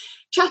mind and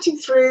chatting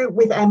through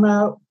with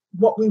Emma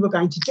what we were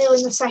going to do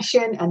in the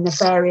session and the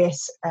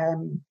various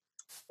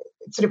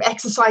sort of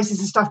exercises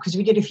and stuff, because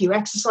we did a few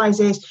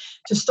exercises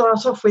to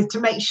start off with to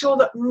make sure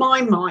that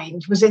my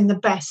mind was in the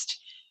best,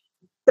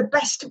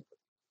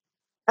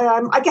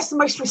 I guess the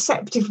most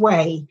receptive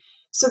way,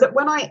 so that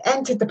when I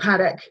entered the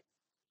paddock,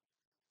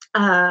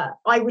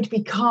 I would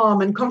be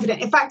calm and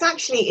confident. In fact,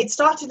 actually, it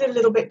started a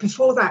little bit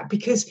before that,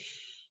 because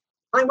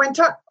I went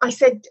up, I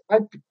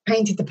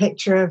painted the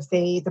picture of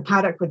the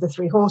paddock with the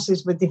 3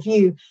 horses with the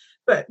view.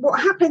 But what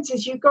happens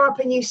is you go up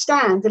and you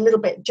stand a little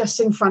bit just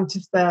in front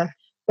of the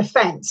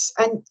fence.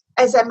 And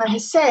as Emma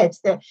has said,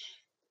 the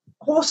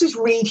horses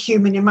read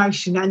human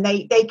emotion, and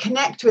they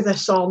connect with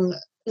us on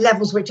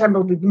levels which Emma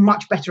would be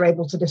much better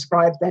able to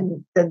describe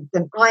than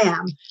I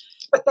am.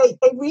 But they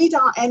read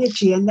our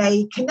energy and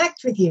they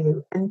connect with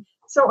you. And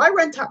so I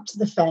went up to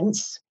the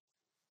fence,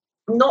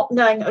 not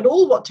knowing at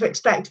all what to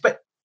expect,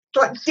 but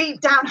like deep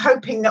down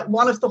hoping that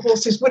one of the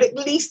horses would at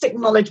least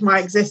acknowledge my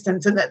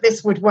existence and that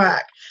this would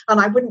work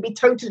and I wouldn't be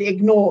totally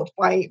ignored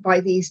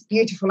by these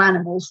beautiful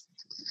animals.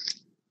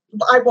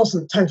 But I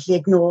wasn't totally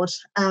ignored.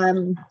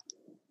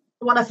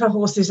 One of her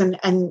horses, and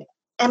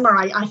Emma,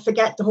 I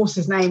forget the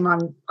horse's name.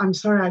 I'm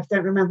sorry, I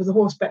don't remember the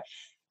horse, but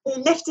he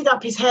lifted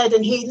up his head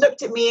and he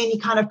looked at me and he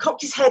kind of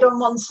cocked his head on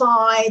one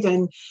side,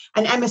 and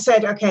Emma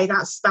said, "Okay,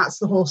 that's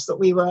the horse that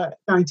we were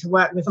going to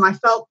work with." And I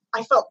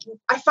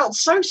felt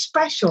so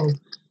special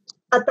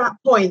at that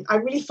point. I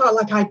really felt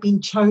like I'd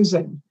been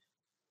chosen.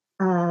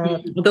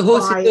 The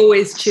horses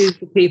always choose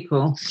the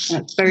people.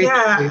 That's very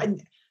true.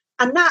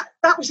 And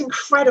that was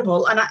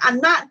incredible.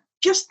 And that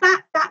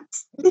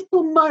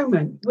little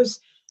moment was,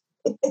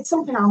 it's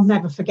something I'll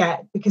never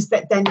forget, because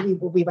then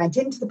we went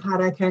into the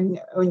paddock and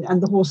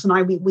the horse and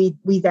I,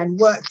 we then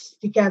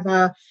worked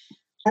together.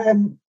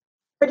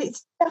 But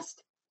it's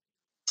just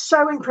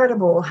so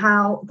incredible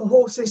how the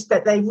horses,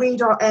 that they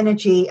read our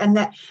energy, and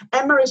that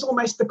Emma is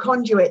almost the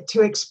conduit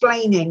to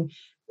explaining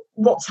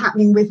what's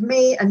happening with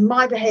me and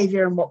my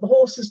behavior and what the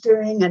horse is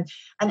doing. And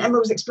Emma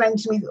was explaining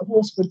to me that the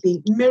horse would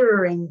be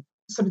mirroring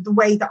sort of the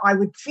way that I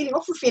would feel,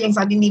 often feelings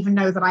I didn't even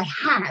know that I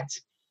had.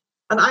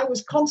 And I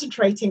was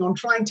concentrating on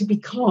trying to be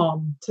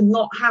calm, to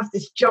not have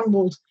this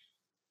jumbled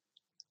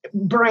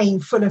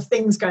brain full of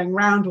things going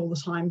round all the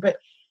time. But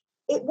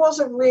it was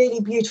a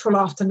really beautiful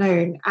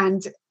afternoon,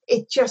 and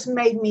it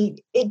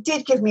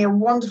did give me a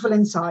wonderful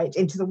insight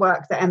into the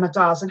work that Emma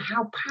does and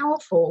how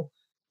powerful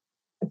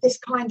this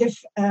kind of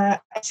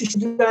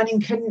assisted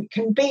learning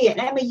can be. And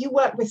Emma, you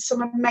work with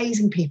some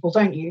amazing people,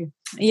 don't you?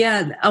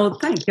 Yeah. Oh,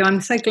 thank you. I'm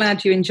so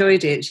glad you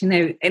enjoyed it, and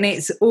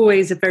it's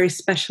always a very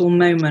special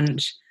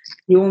moment.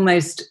 You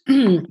almost,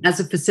 as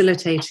a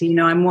facilitator,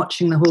 I'm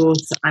watching the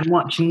horse, I'm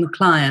watching the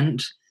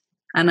client,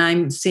 and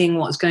I'm seeing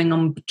what's going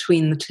on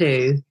between the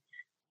two.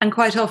 And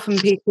quite often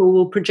people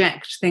will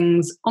project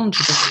things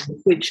onto the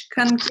horse, which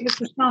can give us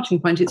a starting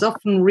point. It's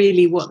often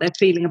really what they're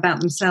feeling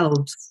about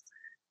themselves.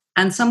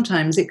 And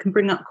sometimes it can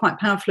bring up quite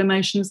powerful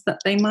emotions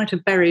that they might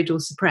have buried or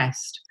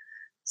suppressed.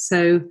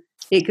 So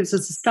it gives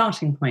us a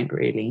starting point,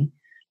 really.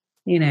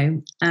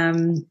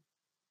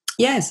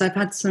 Yes, I've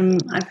had some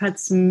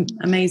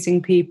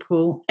amazing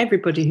people.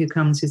 Everybody who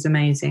comes is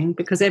amazing,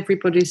 because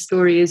everybody's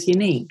story is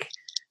unique.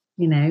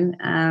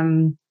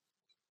 I've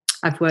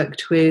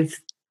worked with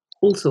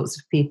all sorts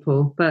of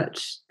people,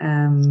 but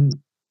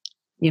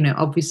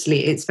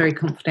obviously it's very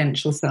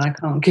confidential, so I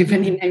can't give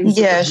any names.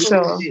 Yeah,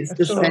 sure. It's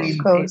the same. Of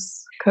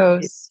course.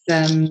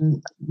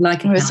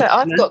 Like so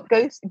I've got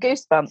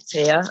goosebumps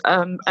here,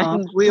 and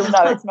we all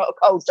know it's not a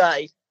cold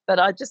day, but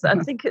I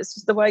think it's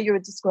just the way you were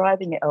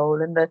describing it all,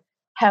 and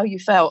how you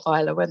felt,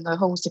 Isla, when the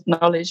horse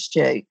acknowledged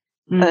you.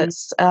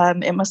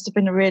 It must have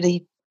been a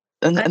really,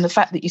 and the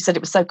fact that you said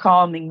it was so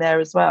calming there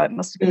as well, it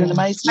must have been an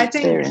amazing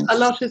experience. I think a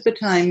lot of the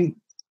time,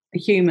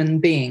 human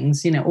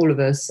beings, all of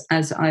us,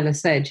 as Isla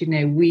said,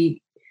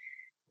 we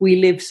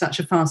live such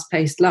a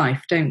fast-paced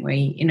life, don't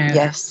we?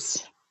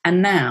 Yes.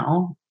 And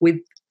now,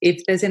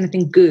 if there's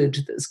anything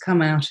good that's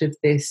come out of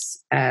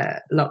this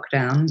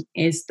lockdown,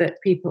 is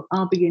that people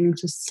are beginning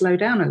to slow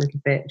down a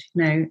little bit,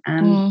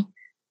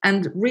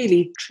 and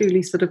really,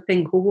 truly sort of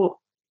think, well,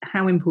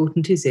 how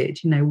important is it?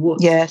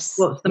 What's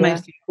the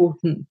most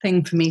important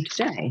thing for me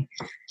today?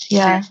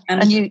 Yeah.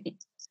 And you,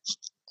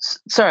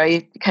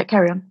 sorry,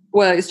 carry on.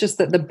 Well, it's just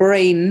that the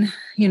brain,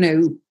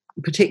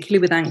 particularly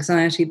with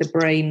anxiety, the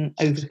brain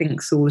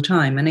overthinks all the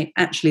time. And it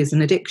actually is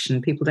an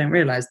addiction. People don't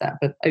realise that,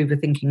 but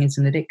overthinking is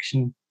an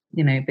addiction,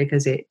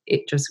 because it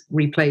just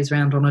replays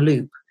around on a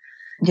loop.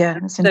 Yeah,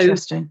 that's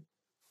interesting.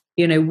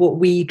 what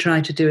we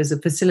try to do as a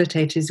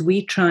facilitator is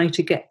we try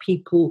to get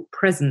people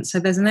present. So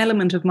there's an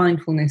element of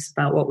mindfulness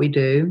about what we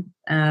do.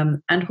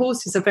 And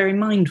horses are very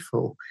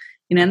mindful,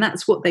 and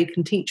that's what they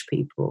can teach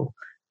people,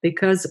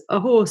 because a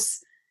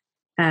horse,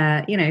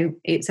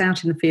 it's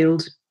out in the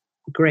field,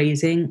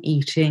 grazing,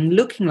 eating,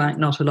 looking like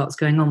not a lot's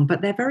going on,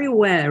 but they're very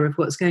aware of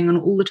what's going on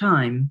all the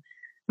time.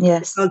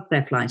 Yes. Because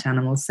they're flight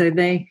animals. So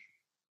they,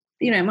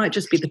 it might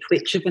just be the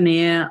twitch of an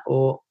ear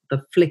or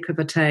the flick of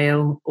a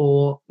tail,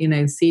 or,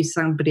 see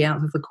somebody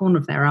out of the corner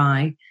of their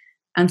eye.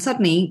 And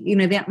suddenly,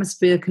 the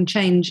atmosphere can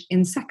change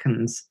in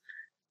seconds.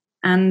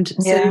 And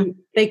so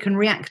they can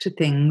react to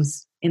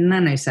things in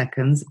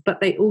nanoseconds,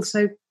 but they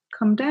also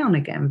come down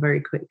again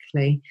very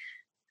quickly.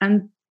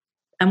 And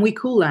we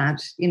call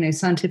that,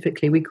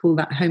 scientifically, we call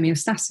that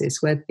homeostasis,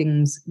 where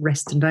things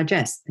rest and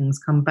digest, things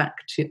come back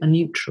to a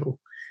neutral.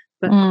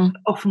 But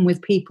often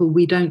with people,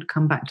 we don't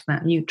come back to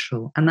that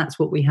neutral, and that's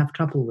what we have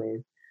trouble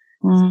with.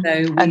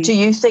 So and do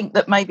you think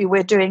that maybe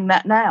we're doing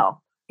that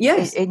now?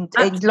 Yes, in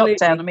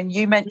lockdown. I mean,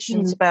 you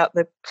mentioned about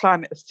the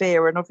climate of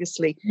fear and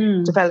obviously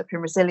developing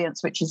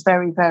resilience, which is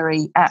very,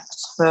 very apt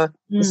for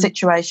the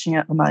situation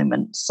at the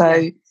moment.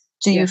 So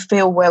do you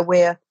feel where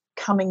we're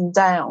coming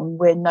down,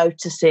 we're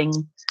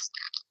noticing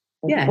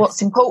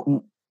what's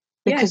important?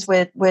 Because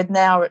we're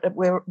now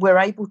we're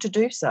able to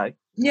do so.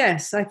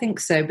 Yes, I think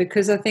so,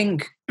 because I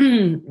think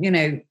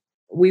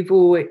we've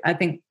always, I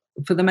think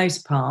for the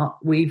most part,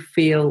 we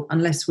feel,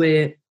 unless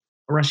we're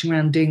rushing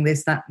around doing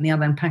this, that and the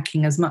other and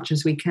packing as much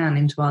as we can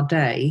into our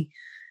day,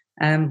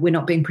 we're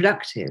not being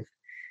productive.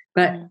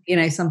 But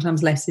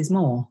sometimes less is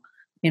more,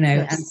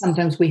 and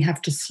sometimes we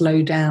have to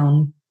slow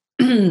down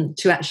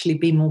to actually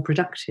be more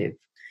productive.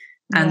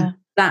 And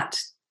that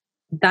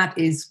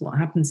is what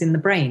happens in the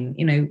brain.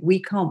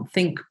 We can't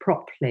think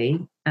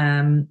properly,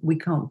 we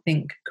can't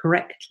think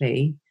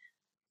correctly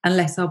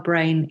unless our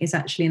brain is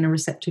actually in a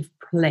receptive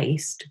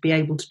place to be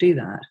able to do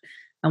that.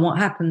 And what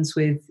happens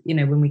with,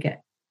 when we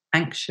get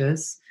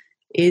anxious,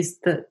 is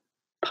that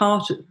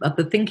part of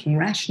the thinking,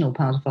 rational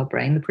part of our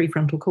brain, the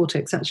prefrontal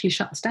cortex, actually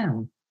shuts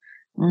down.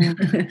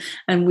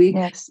 And we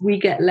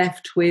get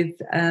left with,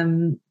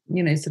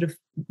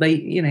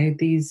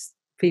 these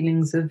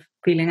feelings of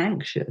feeling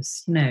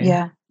anxious,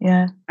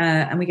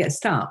 and we get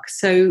stuck.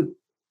 So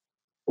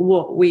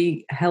what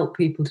we help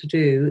people to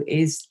do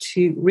is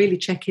to really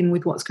check in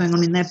with what's going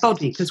on in their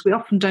body, because we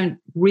often don't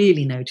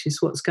really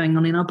notice what's going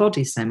on in our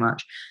body so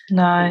much.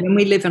 No. When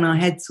we live in our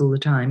heads all the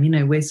time,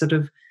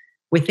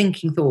 we're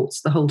thinking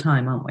thoughts the whole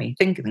time, aren't we?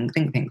 Think.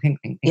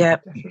 Yeah.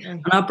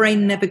 And our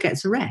brain never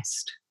gets a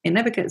rest. It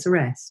never gets a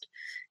rest,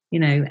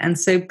 and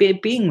so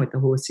being with the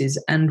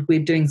horses, and we're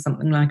doing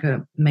something like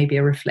maybe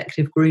a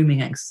reflective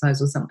grooming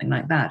exercise or something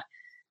like that.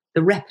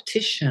 The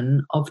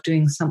repetition of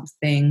doing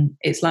something,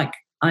 it's like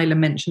Isla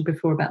mentioned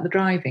before about the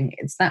driving.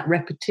 It's that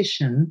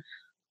repetition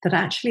that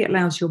actually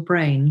allows your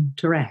brain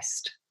to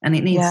rest, and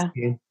it needs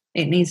to.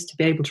 It needs to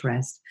be able to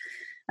rest.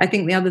 I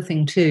think the other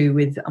thing too,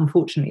 with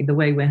unfortunately the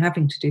way we're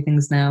having to do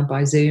things now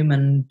by Zoom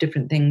and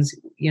different things,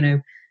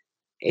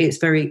 it's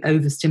very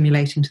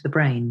overstimulating to the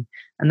brain,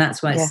 and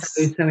that's why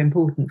it's so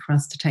important for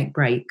us to take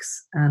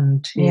breaks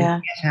and to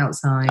get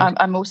outside.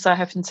 I'm also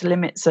having to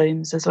limit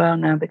Zooms as well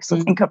now, because I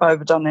think I've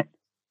overdone it.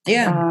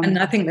 And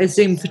I think there's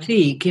Zoom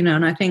fatigue,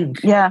 and I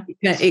think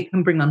it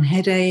can bring on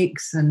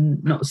headaches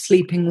and not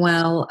sleeping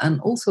well and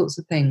all sorts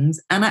of things,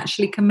 and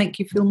actually can make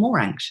you feel more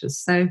anxious.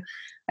 So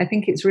I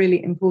think it's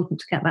really important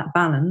to get that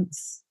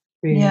balance.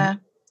 Really. Yeah.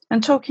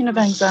 And talking of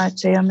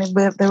anxiety, I mean,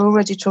 they're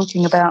already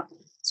talking about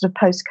sort of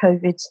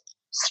post-COVID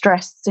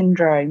stress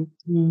syndrome.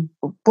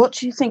 What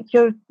do you think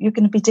you're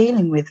going to be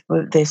dealing with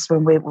this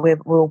when we're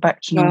all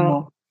back to normal?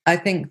 Well, I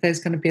think there's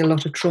going to be a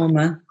lot of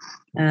trauma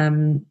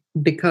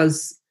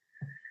because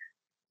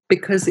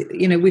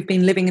we've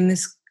been living in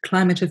this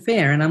climate of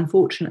fear, and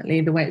unfortunately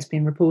the way it's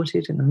been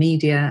reported in the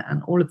media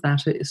and all of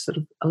that is sort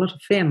of a lot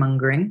of fear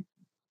mongering,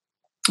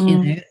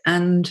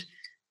 and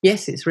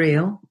yes, it's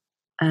real,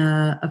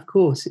 of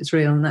course it's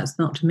real, and that's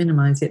not to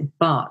minimize it,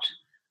 but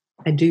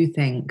I do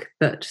think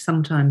that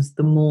sometimes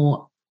the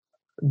more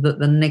that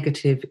the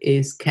negative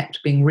is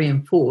kept being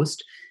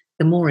reinforced,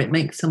 the more it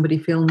makes somebody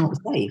feel not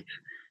safe.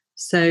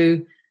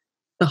 So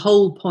the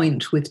whole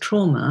point with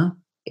trauma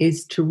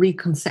is to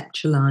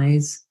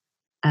reconceptualize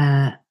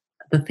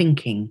the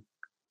thinking.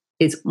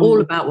 It's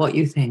all about what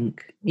you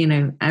think,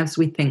 as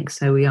we think,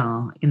 so we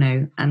are,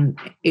 and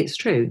it's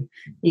true.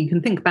 You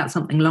can think about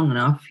something long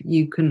enough,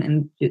 you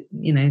can,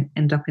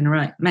 end up in a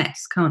right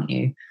mess, can't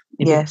you?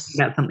 If you think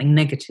about something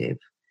negative.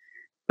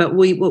 But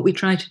what we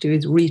try to do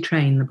is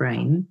retrain the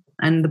brain,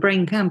 and the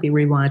brain can be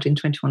rewired in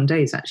 21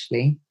 days,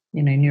 actually.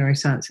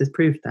 Neuroscience has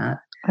proved that.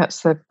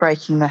 That's the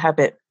breaking the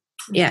habit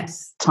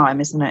time,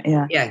 isn't it?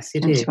 Yeah. Yes,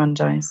 it 21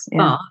 days. Yeah.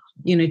 But,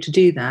 to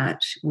do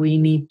that, we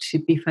need to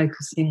be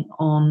focusing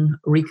on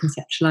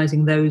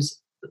reconceptualizing those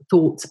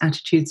thoughts,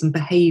 attitudes and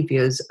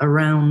behaviours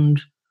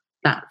around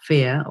that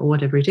fear or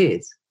whatever it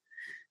is.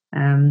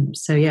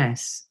 So,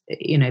 yes,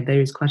 there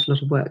is quite a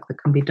lot of work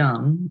that can be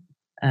done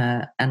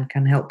and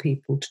can help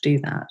people to do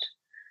that.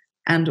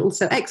 and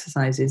also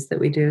exercises that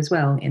we do as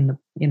well in the,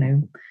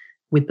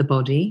 with the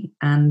body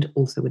and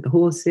also with the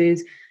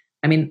horses.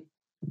 I mean,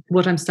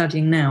 what I'm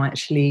studying now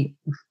actually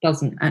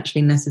doesn't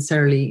actually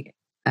necessarily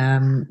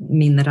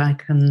mean that I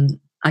can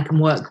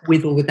work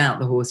with or without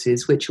the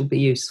horses, which will be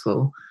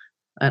useful.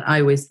 And I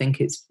always think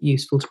it's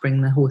useful to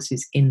bring the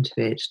horses into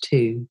it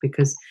too,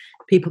 because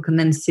people can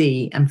then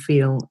see and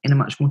feel in a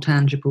much more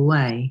tangible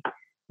way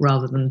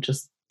rather than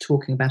just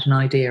talking about an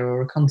idea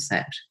or a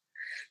concept.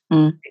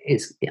 I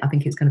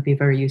think it's going to be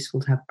very useful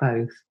to have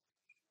both.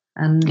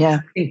 And I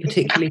think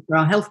particularly for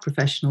our health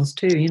professionals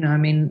too,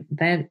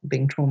 they're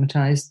being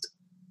traumatised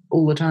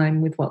all the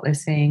time with what they're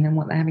seeing and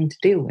what they're having to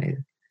deal with.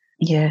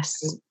 Yes.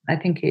 So I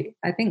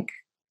think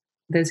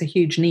there's a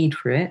huge need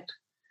for it.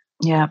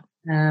 Yeah.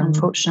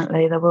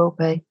 Unfortunately, there will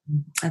be.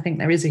 I think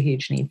there is a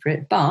huge need for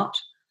it, but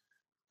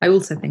I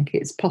also think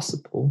it's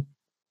possible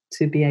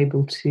to be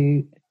able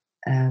to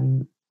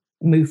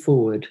move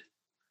forward,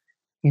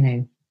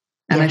 And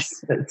yes. I think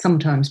that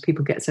sometimes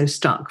people get so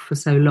stuck for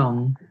so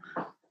long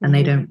and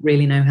they don't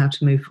really know how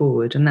to move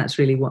forward. And that's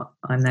really what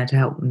I'm there to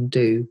help them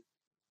do,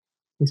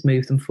 is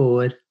move them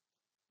forward.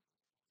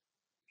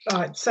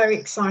 Oh, it's so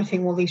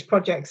exciting, all these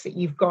projects that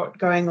you've got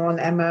going on,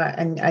 Emma,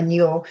 and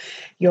your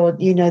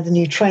the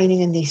new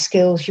training and these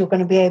skills. You're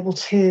going to be able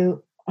to,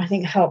 I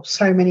think, help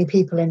so many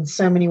people in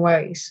so many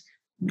ways.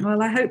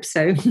 Well, I hope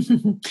so.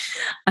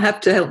 I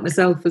have to help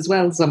myself as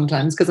well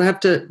sometimes, because I have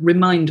to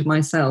remind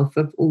myself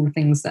of all the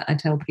things that I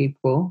tell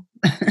people.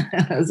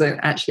 So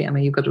actually,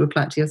 Emma, you've got to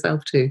reply to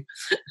yourself too.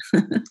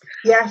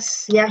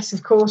 Yes,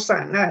 of course.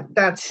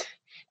 That's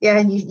yeah.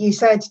 And you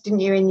said,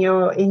 didn't you, in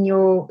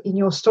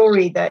your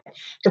story, that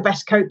the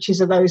best coaches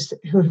are those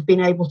who have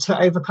been able to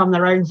overcome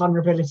their own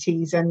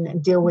vulnerabilities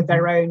and deal with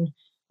their own.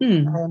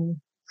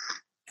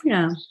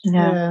 Yeah.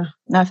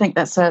 I think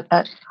that's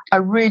a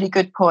really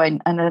good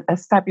point and a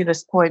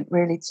fabulous point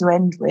really to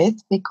end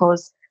with,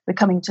 because we're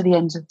coming to the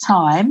end of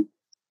time.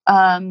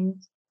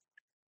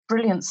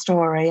 Brilliant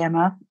story,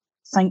 Emma.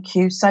 Thank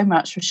you so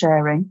much for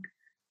sharing.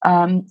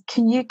 Can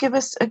you give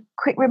us a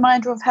quick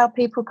reminder of how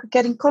people could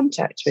get in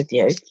contact with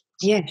you?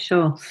 Yeah,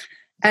 sure.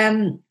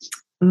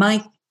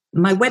 My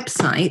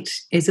website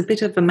is a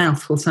bit of a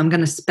mouthful, so I'm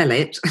going to spell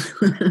it.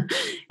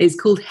 It's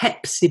called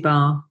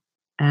Hepzibah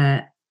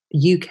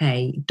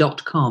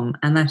UK.com,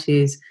 and that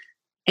is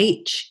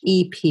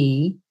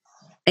HEPHZIBAH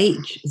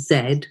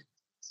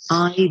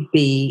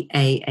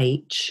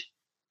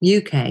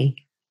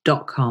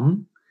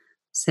UK.com.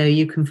 So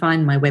you can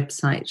find my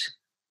website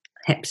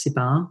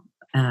Hepzibah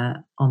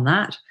on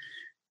that.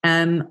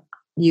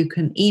 You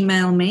can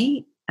email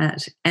me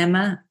at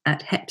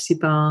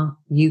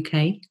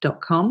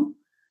emma@hepzibahuk.com,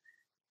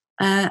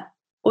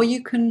 or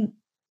you can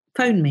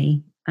phone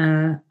me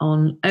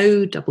on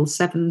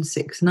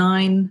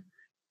 07769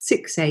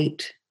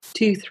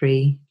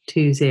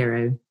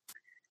 682320.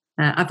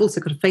 I've also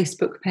got a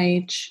Facebook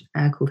page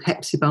called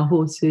Hepzibah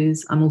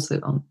Horses. I'm also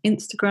on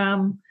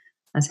Instagram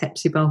as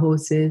Hepzibah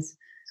Horses.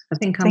 I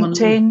think I'm on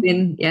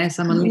LinkedIn. Yes,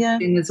 I'm on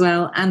LinkedIn as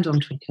well, and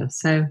on Twitter.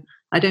 So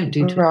I don't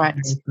do Twitter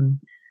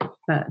often.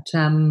 But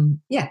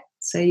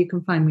so you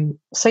can find me.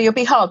 So you'll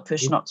be hard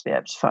pushed not to be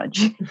able to find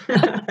you.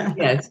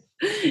 Yes.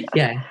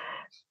 Yeah.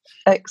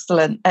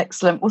 Excellent.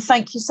 Well,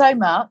 thank you so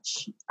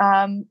much.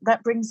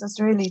 That brings us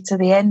really to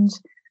the end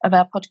of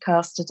our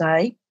podcast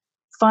today.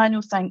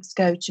 Final thanks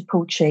go to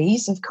Paul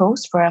Cheese, of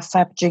course, for our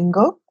fab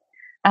jingle.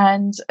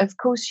 And, of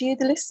course, you,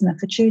 the listener,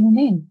 for tuning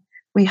in.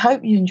 We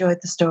hope you enjoyed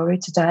the story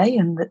today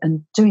and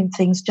doing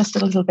things just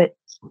a little bit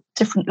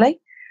differently.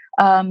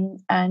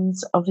 And,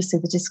 obviously,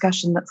 the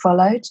discussion that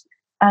followed.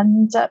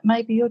 And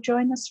maybe you'll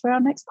join us for our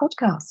next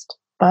podcast.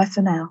 Bye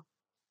for now.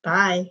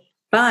 Bye.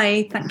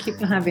 Bye. Thank you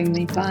for having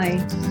me. Bye.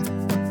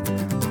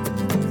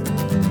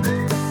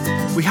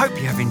 We hope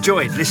you have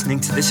enjoyed listening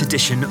to this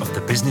edition of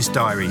the Business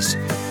Diaries.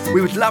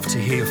 We would love to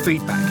hear your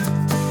feedback.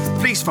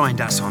 Please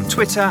find us on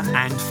Twitter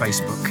and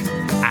Facebook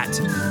at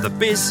The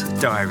Biz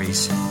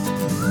Diaries.